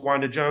activist,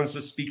 Tawanda Jones,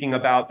 was speaking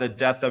about the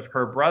death of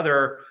her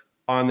brother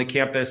on the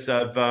campus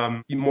of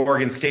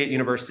Morgan State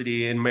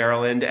University in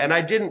Maryland. And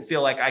I didn't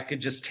feel like I could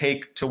just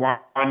take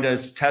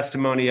Tawanda's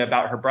testimony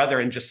about her brother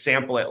and just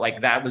sample it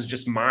like that was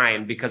just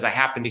mine because I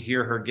happened to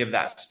hear her give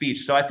that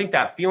speech. So I think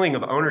that feeling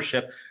of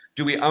ownership,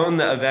 do we own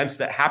the events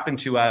that happen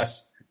to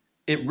us?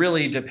 It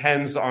really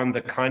depends on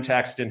the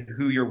context and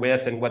who you're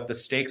with and what the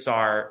stakes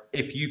are.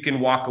 If you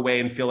can walk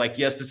away and feel like,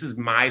 yes, this is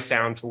my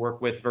sound to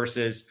work with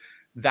versus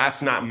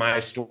that's not my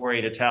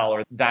story to tell,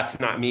 or that's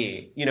not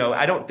me.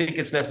 I don't think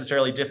it's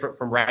necessarily different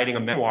from writing a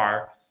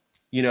memoir.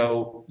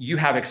 You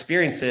have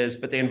experiences,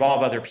 but they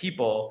involve other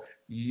people.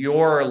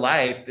 Your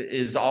life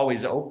is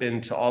always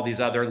open to all these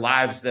other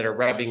lives that are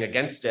rubbing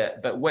against it.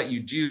 But what you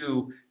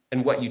do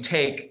and what you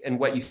take and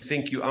what you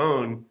think you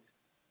own,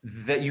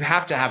 that you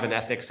have to have an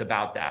ethics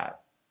about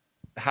that.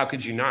 How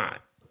could you not?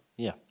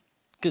 Yeah,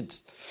 good.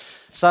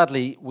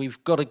 Sadly,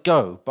 we've got to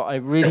go, but I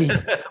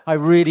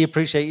really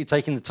appreciate you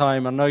taking the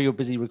time. I know you're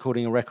busy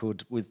recording a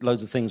record with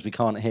loads of things we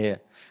can't hear,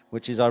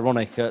 which is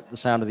ironic at the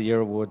Sound of the Year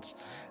Awards.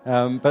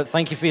 But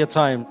thank you for your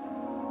time.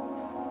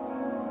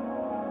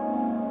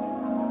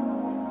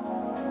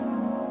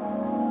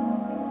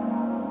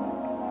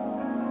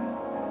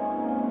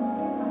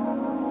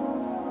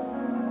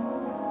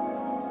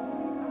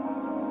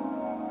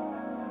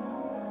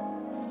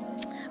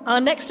 Our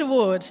next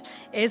award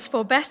is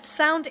for Best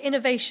Sound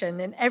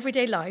Innovation in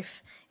Everyday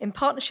Life in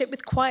partnership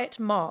with Quiet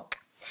Mark,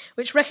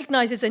 which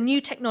recognises a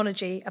new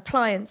technology,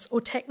 appliance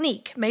or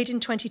technique made in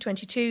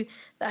 2022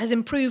 that has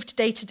improved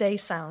day-to-day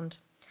sound.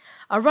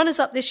 Our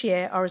runners-up this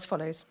year are as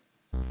follows.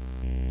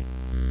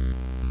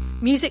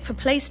 Music for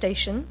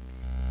PlayStation,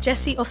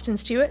 Jesse Austin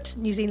Stewart,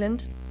 New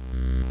Zealand.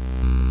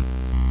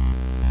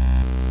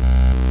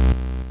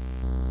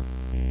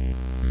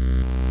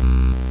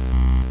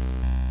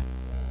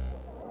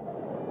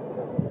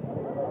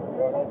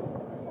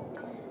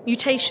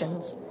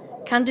 Mutations,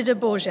 Candida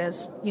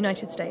Borges,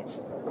 United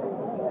States.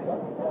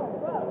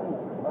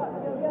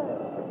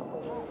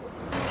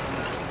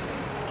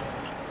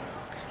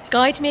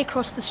 Guide Me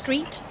Across the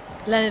Street,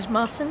 Leonard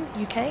Marson,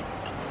 UK.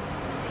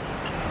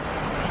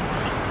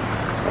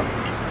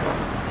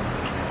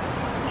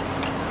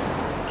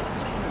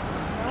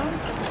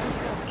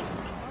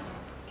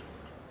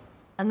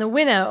 And the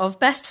winner of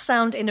Best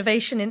Sound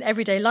Innovation in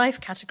Everyday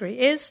Life category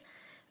is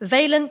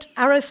Vaillant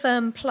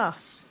Aerotherm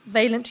Plus,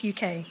 Vaillant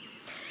UK.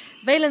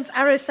 Vaillant's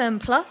Aerotherm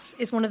Plus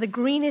is one of the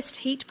greenest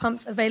heat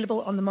pumps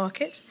available on the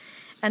market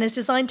and is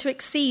designed to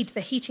exceed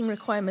the heating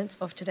requirements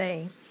of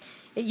today.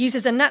 It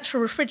uses a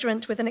natural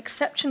refrigerant with an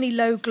exceptionally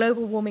low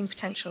global warming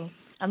potential,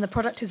 and the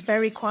product is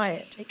very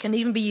quiet. It can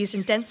even be used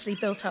in densely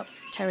built-up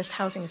terraced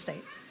housing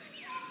estates.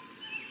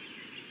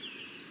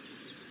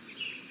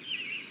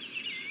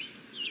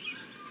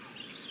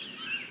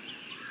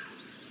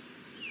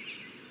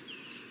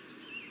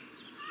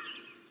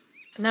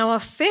 Now,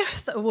 our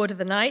fifth award of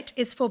the night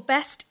is for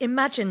Best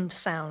Imagined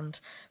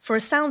Sound, for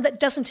a sound that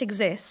doesn't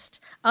exist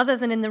other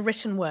than in the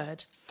written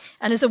word,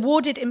 and is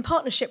awarded in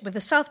partnership with the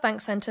South Bank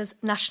Centre's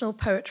National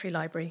Poetry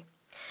Library.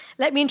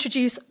 Let me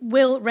introduce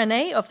Will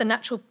Rene of the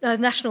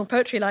National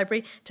Poetry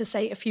Library to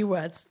say a few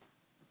words.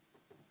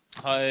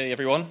 Hi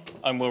everyone,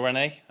 I'm Will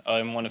Rene.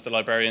 I'm one of the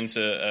librarians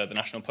at the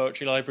National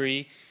Poetry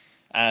Library.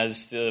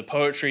 As the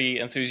poetry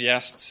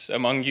enthusiasts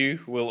among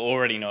you will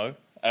already know,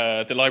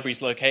 the library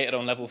is located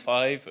on level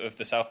 5 of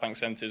the South Bank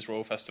Centre's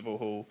Royal Festival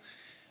Hall,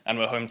 and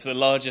we're home to the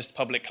largest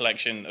public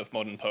collection of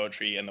modern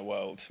poetry in the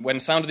world. When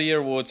Sound of the Year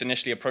Awards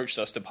initially approached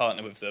us to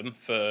partner with them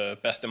for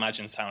Best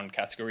Imagined Sound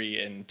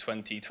category in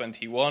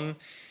 2021,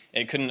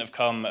 it couldn't have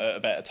come at a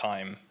better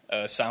time.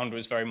 Sound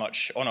was very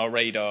much on our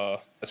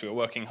radar as we were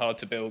working hard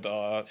to build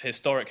our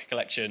historic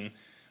collection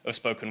of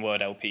spoken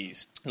word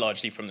LPs,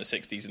 largely from the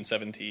 60s and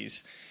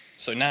 70s.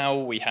 So now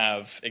we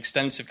have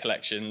extensive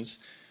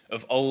collections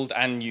of old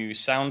and new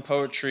sound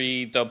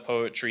poetry, dub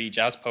poetry,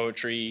 jazz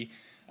poetry,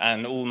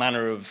 and all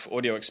manner of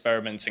audio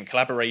experiments and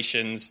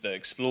collaborations that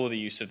explore the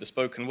use of the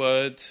spoken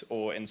word,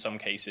 or in some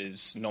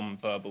cases,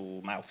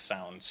 non-verbal mouth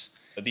sounds.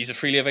 These are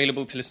freely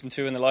available to listen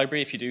to in the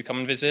library if you do come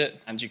and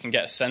visit, and you can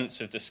get a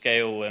sense of the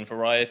scale and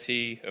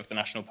variety of the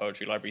National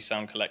Poetry Library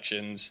sound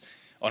collections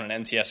on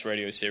an NTS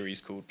radio series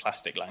called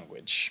Plastic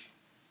Language.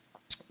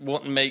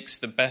 What makes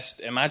the Best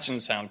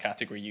Imagined Sound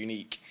category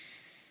unique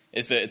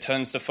is that it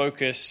turns the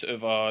focus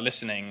of our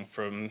listening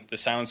from the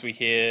sounds we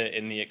hear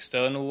in the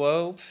external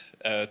world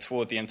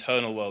toward the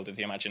internal world of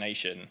the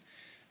imagination.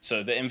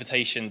 So the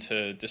invitation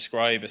to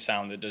describe a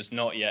sound that does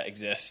not yet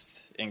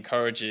exist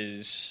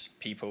encourages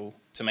people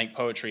to make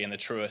poetry in the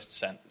truest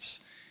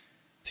sense,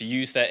 to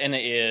use their inner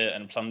ear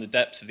and plumb the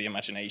depths of the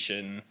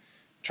imagination,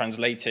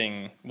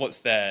 translating what's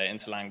there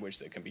into language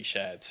that can be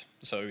shared.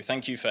 So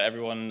thank you for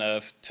everyone,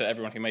 to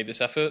everyone who made this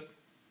effort.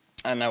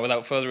 And now,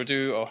 without further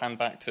ado, I'll hand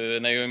back to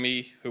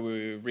Naomi, who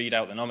will read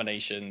out the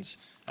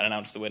nominations and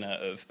announce the winner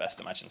of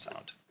Best Imagined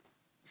Sound.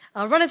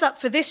 Our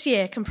runners-up for this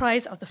year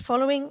comprise of the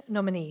following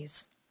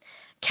nominees.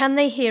 Can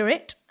They Hear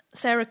It?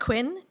 Sarah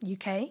Quinn,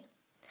 UK.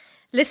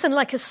 Listen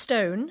Like a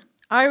Stone,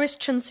 Iris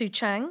Chun-Soo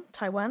Chang,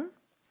 Taiwan.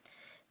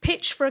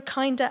 Pitch for a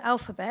Kinder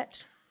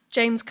Alphabet,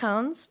 James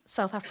Carnes,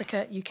 South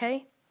Africa,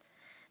 UK.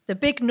 The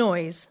Big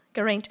Noise,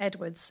 Geraint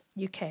Edwards,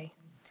 UK.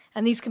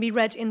 And these can be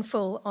read in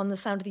full on the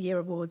Sound of the Year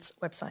Awards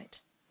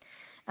website.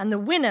 And the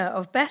winner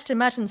of Best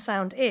Imagined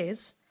Sound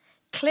is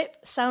Clip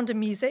Sound and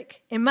Music,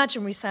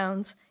 Imaginary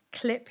Sounds,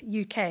 Clip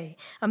UK.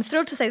 I'm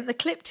thrilled to say that the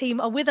Clip team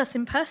are with us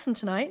in person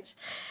tonight,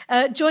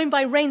 joined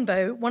by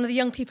Rainbow, one of the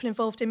young people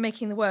involved in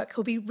making the work,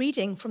 who'll be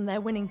reading from their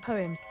winning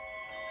poem.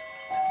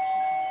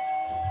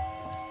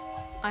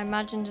 I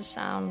imagined a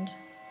sound.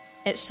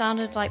 It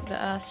sounded like the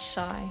earth's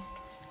sigh,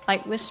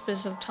 like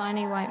whispers of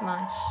tiny white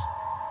mice,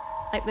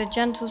 like the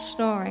gentle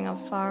snoring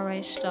of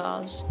faraway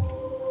stars,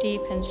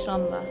 deep in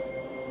slumber,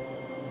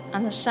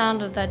 and the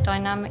sound of their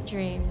dynamic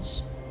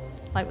dreams,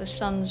 like the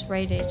sun's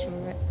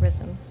radiating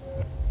rhythm.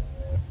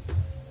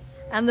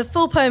 And the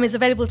full poem is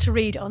available to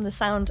read on the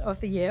Sound of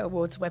the Year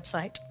Awards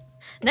website.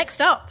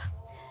 Next up,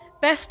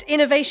 Best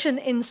Innovation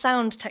in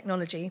Sound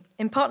Technology,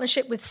 in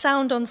partnership with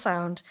Sound on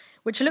Sound,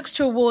 which looks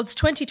to awards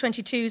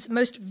 2022's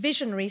most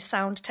visionary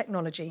sound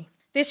technology.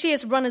 This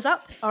year's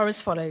runners-up are as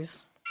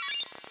follows.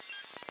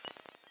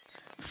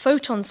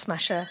 Photon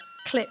Smasher,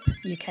 Clip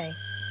UK.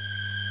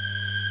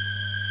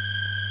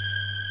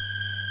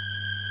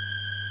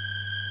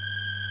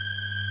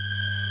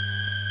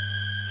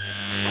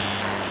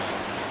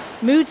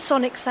 Mood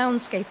Sonic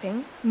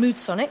Soundscaping, Mood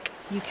Sonic,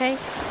 UK.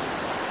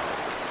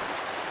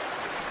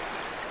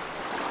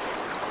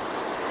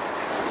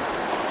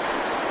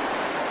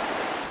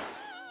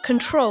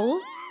 Control,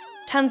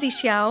 Tanzi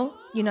Xiao,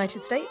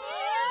 United States.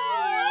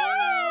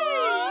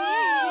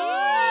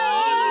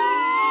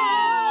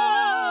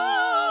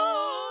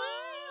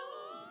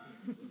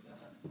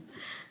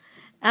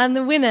 And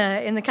the winner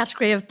in the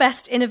category of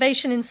Best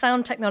Innovation in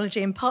Sound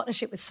Technology in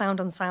partnership with Sound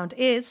on Sound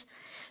is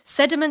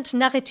Sediment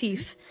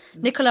Narratif,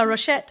 Nicolas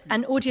Rochette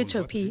and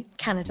Audiotopie,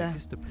 Canada.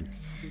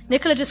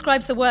 Nicola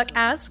describes the work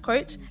as,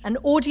 quote, an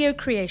audio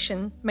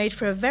creation made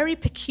for a very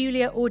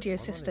peculiar audio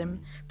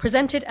system,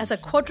 presented as a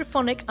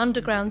quadraphonic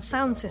underground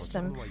sound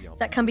system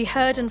that can be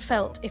heard and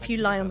felt if you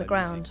lie on the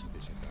ground.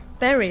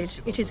 Buried,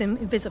 it is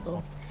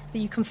invisible,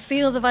 but you can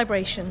feel the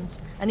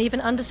vibrations and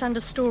even understand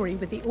a story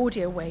with the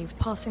audio wave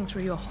passing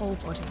through your whole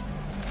body.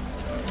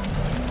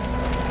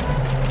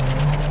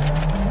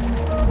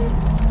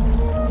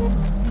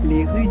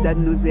 Les rues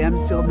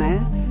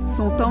d'Adnocéum-sur-Mer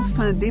sont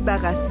enfin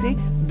débarrassées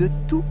de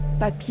tout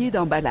papier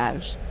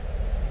d'emballage.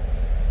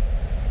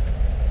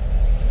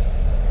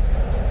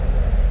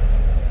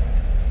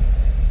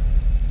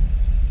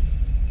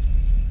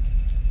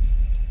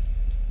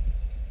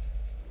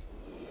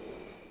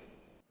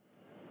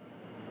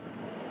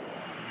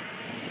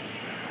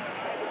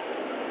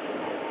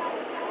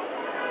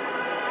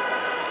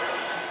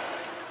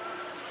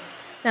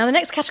 Now, the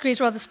next category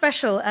is rather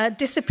special.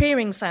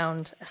 Disappearing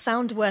Sound, a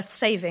sound worth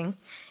saving,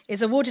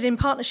 is awarded in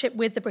partnership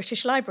with the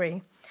British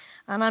Library.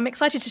 And I'm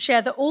excited to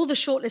share that all the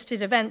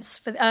shortlisted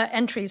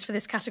entries for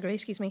this category,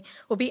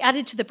 will be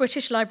added to the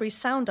British Library's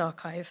Sound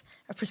Archive,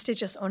 a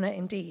prestigious honour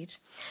indeed.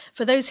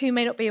 For those who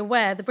may not be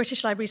aware, the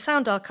British Library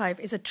Sound Archive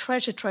is a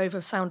treasure trove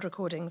of sound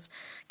recordings,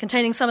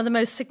 containing some of the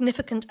most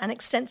significant and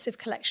extensive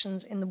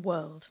collections in the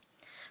world.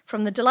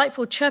 From the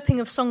delightful chirping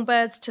of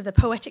songbirds to the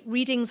poetic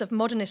readings of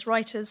modernist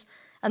writers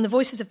and the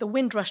voices of the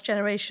Windrush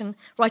generation,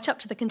 right up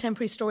to the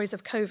contemporary stories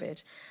of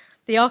COVID,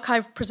 the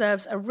archive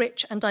preserves a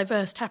rich and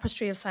diverse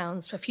tapestry of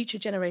sounds for future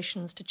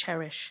generations to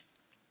cherish.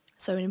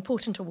 So an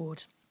important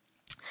award.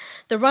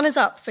 The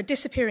runners-up for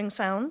Disappearing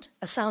Sound,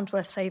 a sound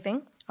worth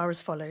saving, are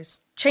as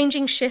follows.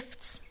 Changing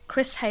Shifts,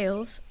 Chris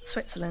Hales,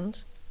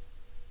 Switzerland.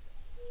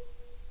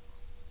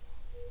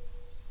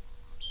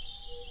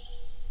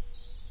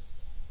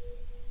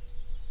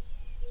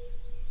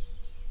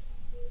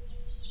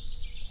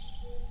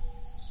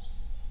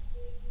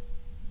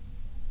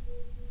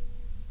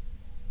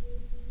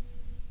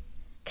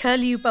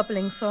 Curlew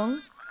Bubbling Song,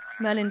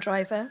 Merlin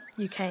Driver,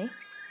 UK.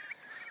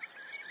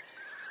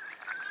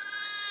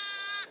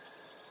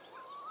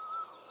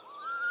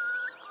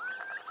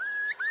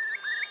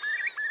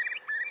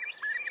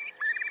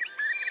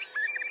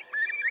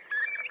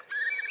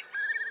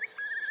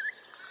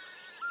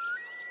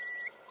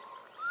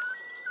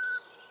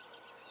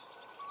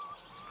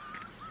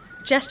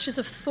 Gestures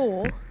of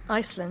Thor,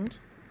 Iceland,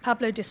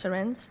 Pablo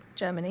Disserens,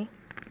 Germany.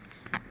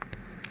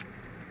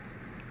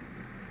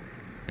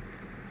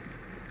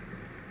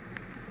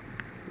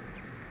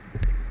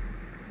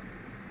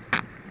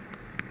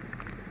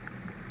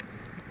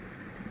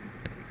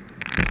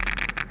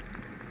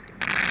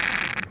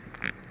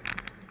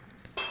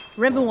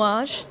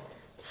 Remouage,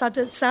 Sad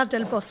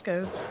del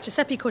Bosco,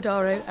 Giuseppe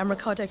Cordaro and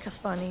Riccardo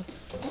Caspani.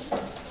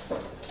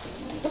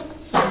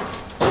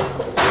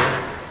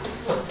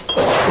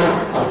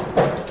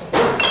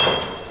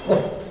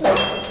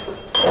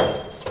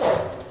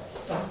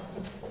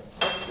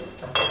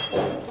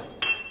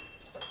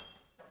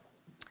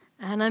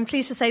 And I'm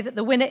pleased to say that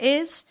the winner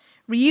is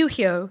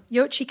Ryuhyo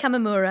Yoichi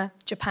Kamamura,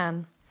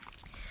 Japan.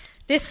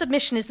 This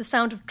submission is the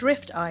sound of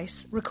drift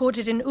ice,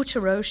 recorded in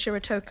Utaro,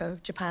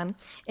 Shiratoko, Japan,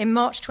 in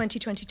March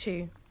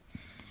 2022.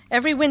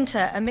 Every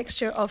winter, a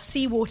mixture of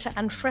seawater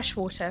and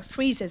freshwater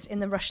freezes in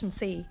the Russian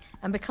Sea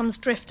and becomes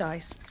drift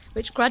ice,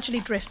 which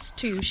gradually drifts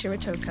to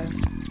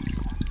Shiratoko.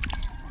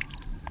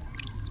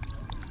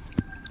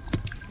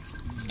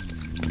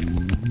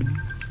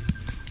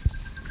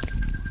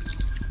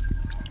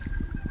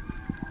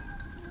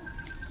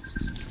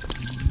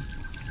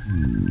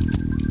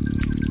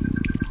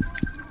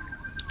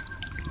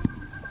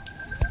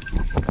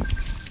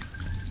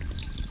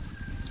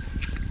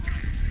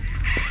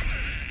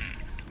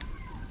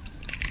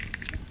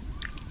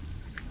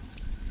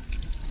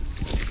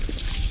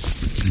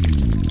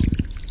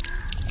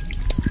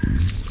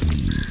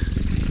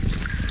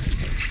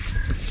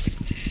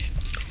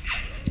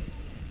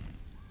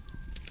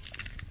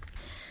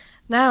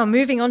 Now,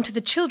 moving on to the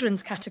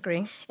children's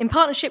category. In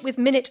partnership with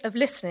Minute of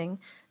Listening,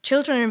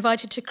 children are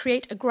invited to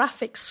create a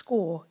graphic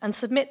score and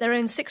submit their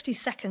own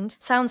 60-second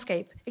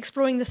soundscape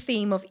exploring the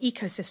theme of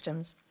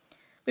ecosystems.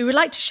 We would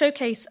like to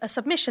showcase a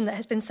submission that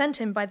has been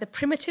sent in by the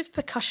Primitive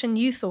Percussion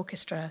Youth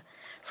Orchestra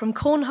from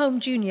Cornholme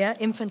Junior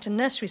Infant and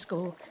Nursery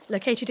School,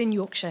 located in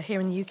Yorkshire, here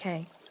in the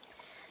UK.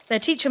 Their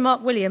teacher,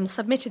 Mark Williams,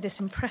 submitted this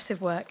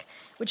impressive work,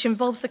 which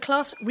involves the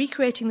class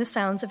recreating the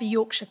sounds of a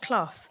Yorkshire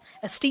clough,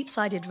 a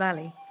steep-sided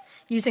valley,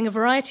 using a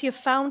variety of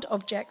found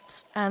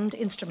objects and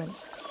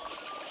instruments.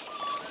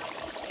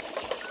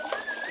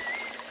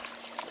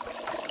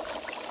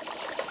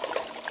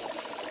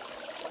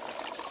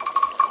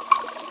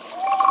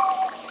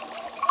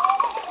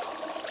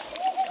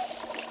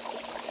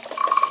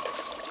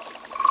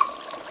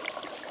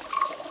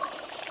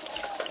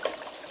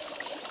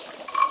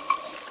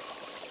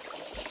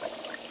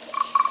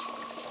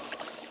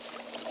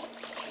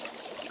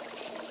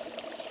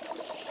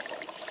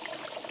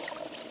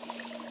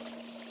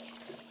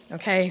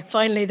 Okay,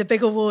 finally, the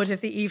big award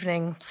of the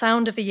evening,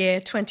 Sound of the Year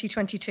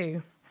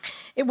 2022.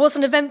 It was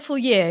an eventful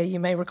year, you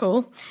may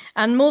recall,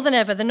 and more than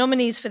ever, the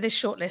nominees for this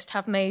shortlist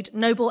have made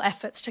noble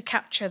efforts to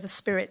capture the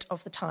spirit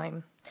of the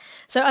time.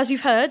 So as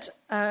you've heard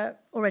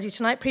already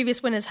tonight,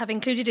 previous winners have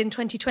included in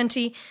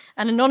 2020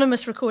 an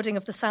anonymous recording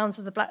of the sounds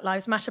of the Black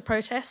Lives Matter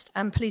protest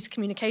and police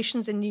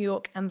communications in New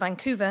York and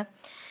Vancouver.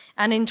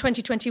 And in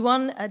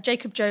 2021,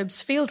 Jacob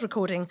Job's field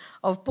recording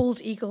of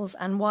bald eagles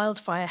and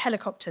wildfire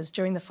helicopters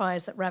during the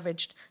fires that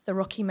ravaged the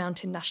Rocky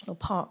Mountain National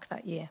Park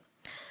that year.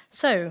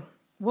 So,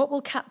 what will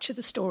capture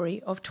the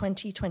story of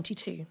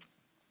 2022?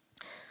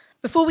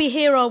 Before we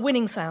hear our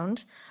winning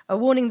sound, a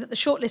warning that the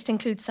shortlist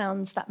includes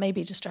sounds that may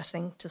be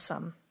distressing to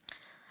some.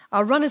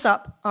 Our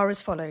runners-up are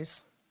as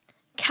follows.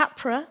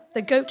 Capra,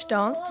 the Goat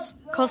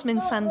Dance, Cosmin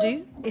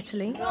Sandu,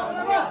 Italy.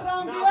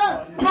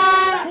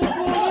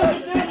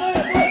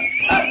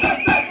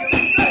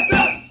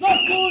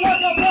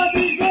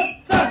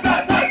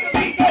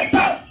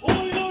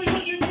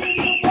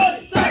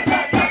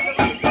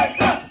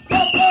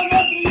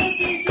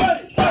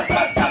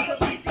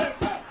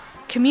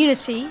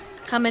 Community,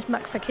 Hamed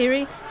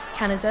Makfakiri,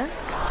 Canada.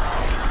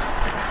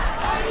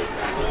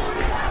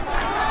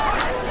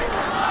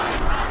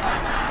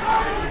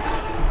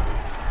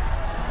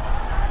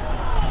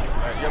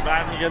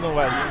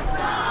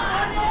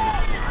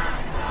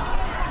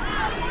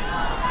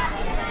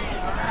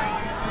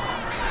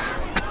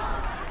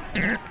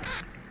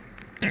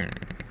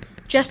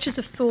 Gestures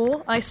of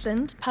Thor,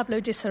 Iceland, Pablo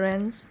de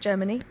Serens,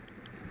 Germany.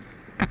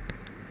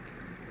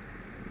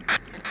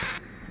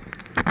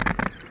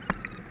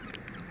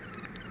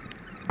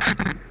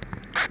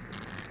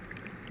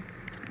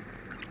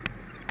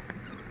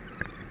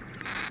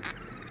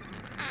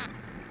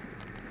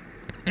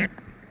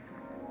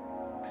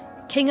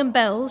 King and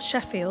Bells,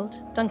 Sheffield,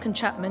 Duncan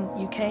Chapman,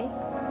 UK.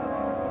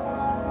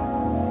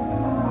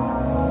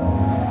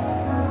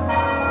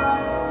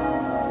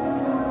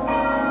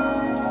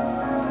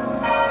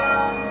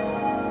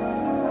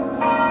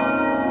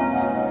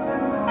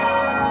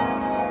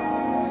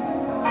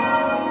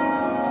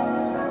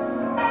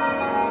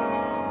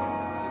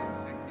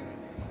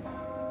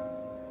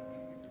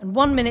 And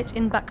 1 minute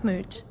in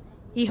Bakhmut,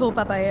 Ihor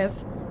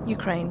Babayev,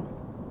 Ukraine.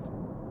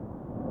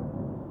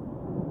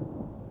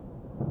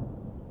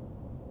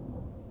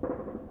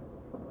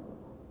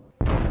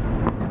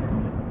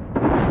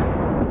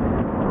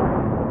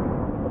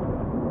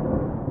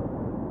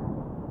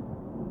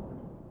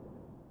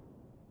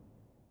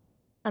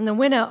 And the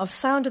winner of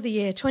Sound of the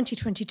Year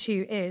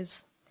 2022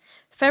 is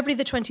February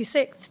the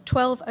 26th,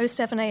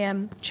 12:07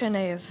 a.m.,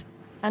 Chernihiv,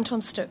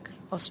 Anton Stuck,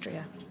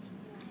 Austria.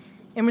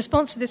 In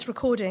response to this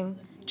recording,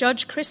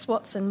 Judge Chris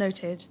Watson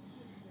noted,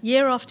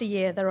 year after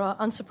year there are,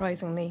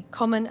 unsurprisingly,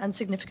 common and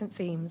significant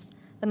themes,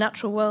 the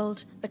natural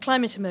world, the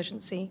climate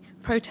emergency,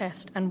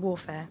 protest and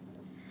warfare.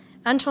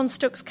 Anton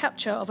Stuck's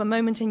capture of a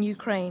moment in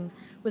Ukraine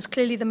was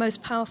clearly the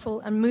most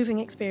powerful and moving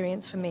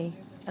experience for me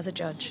as a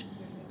judge.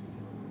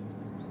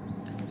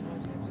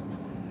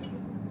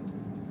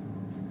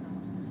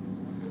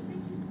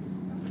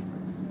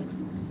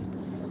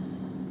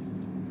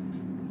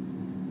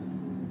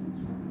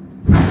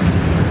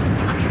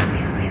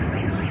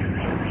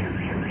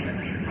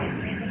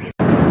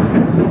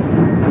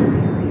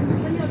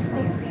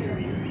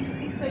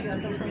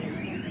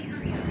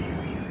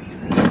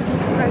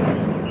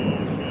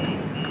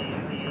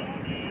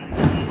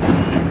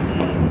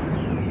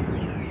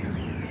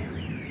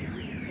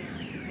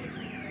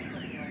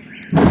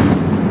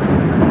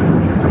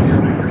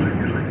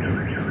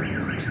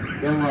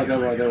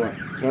 Давай.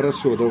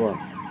 Хорошо,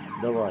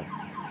 давай.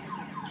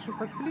 Что,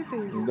 под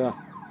плитой или? Да.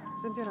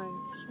 Забирай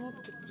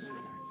шмотки.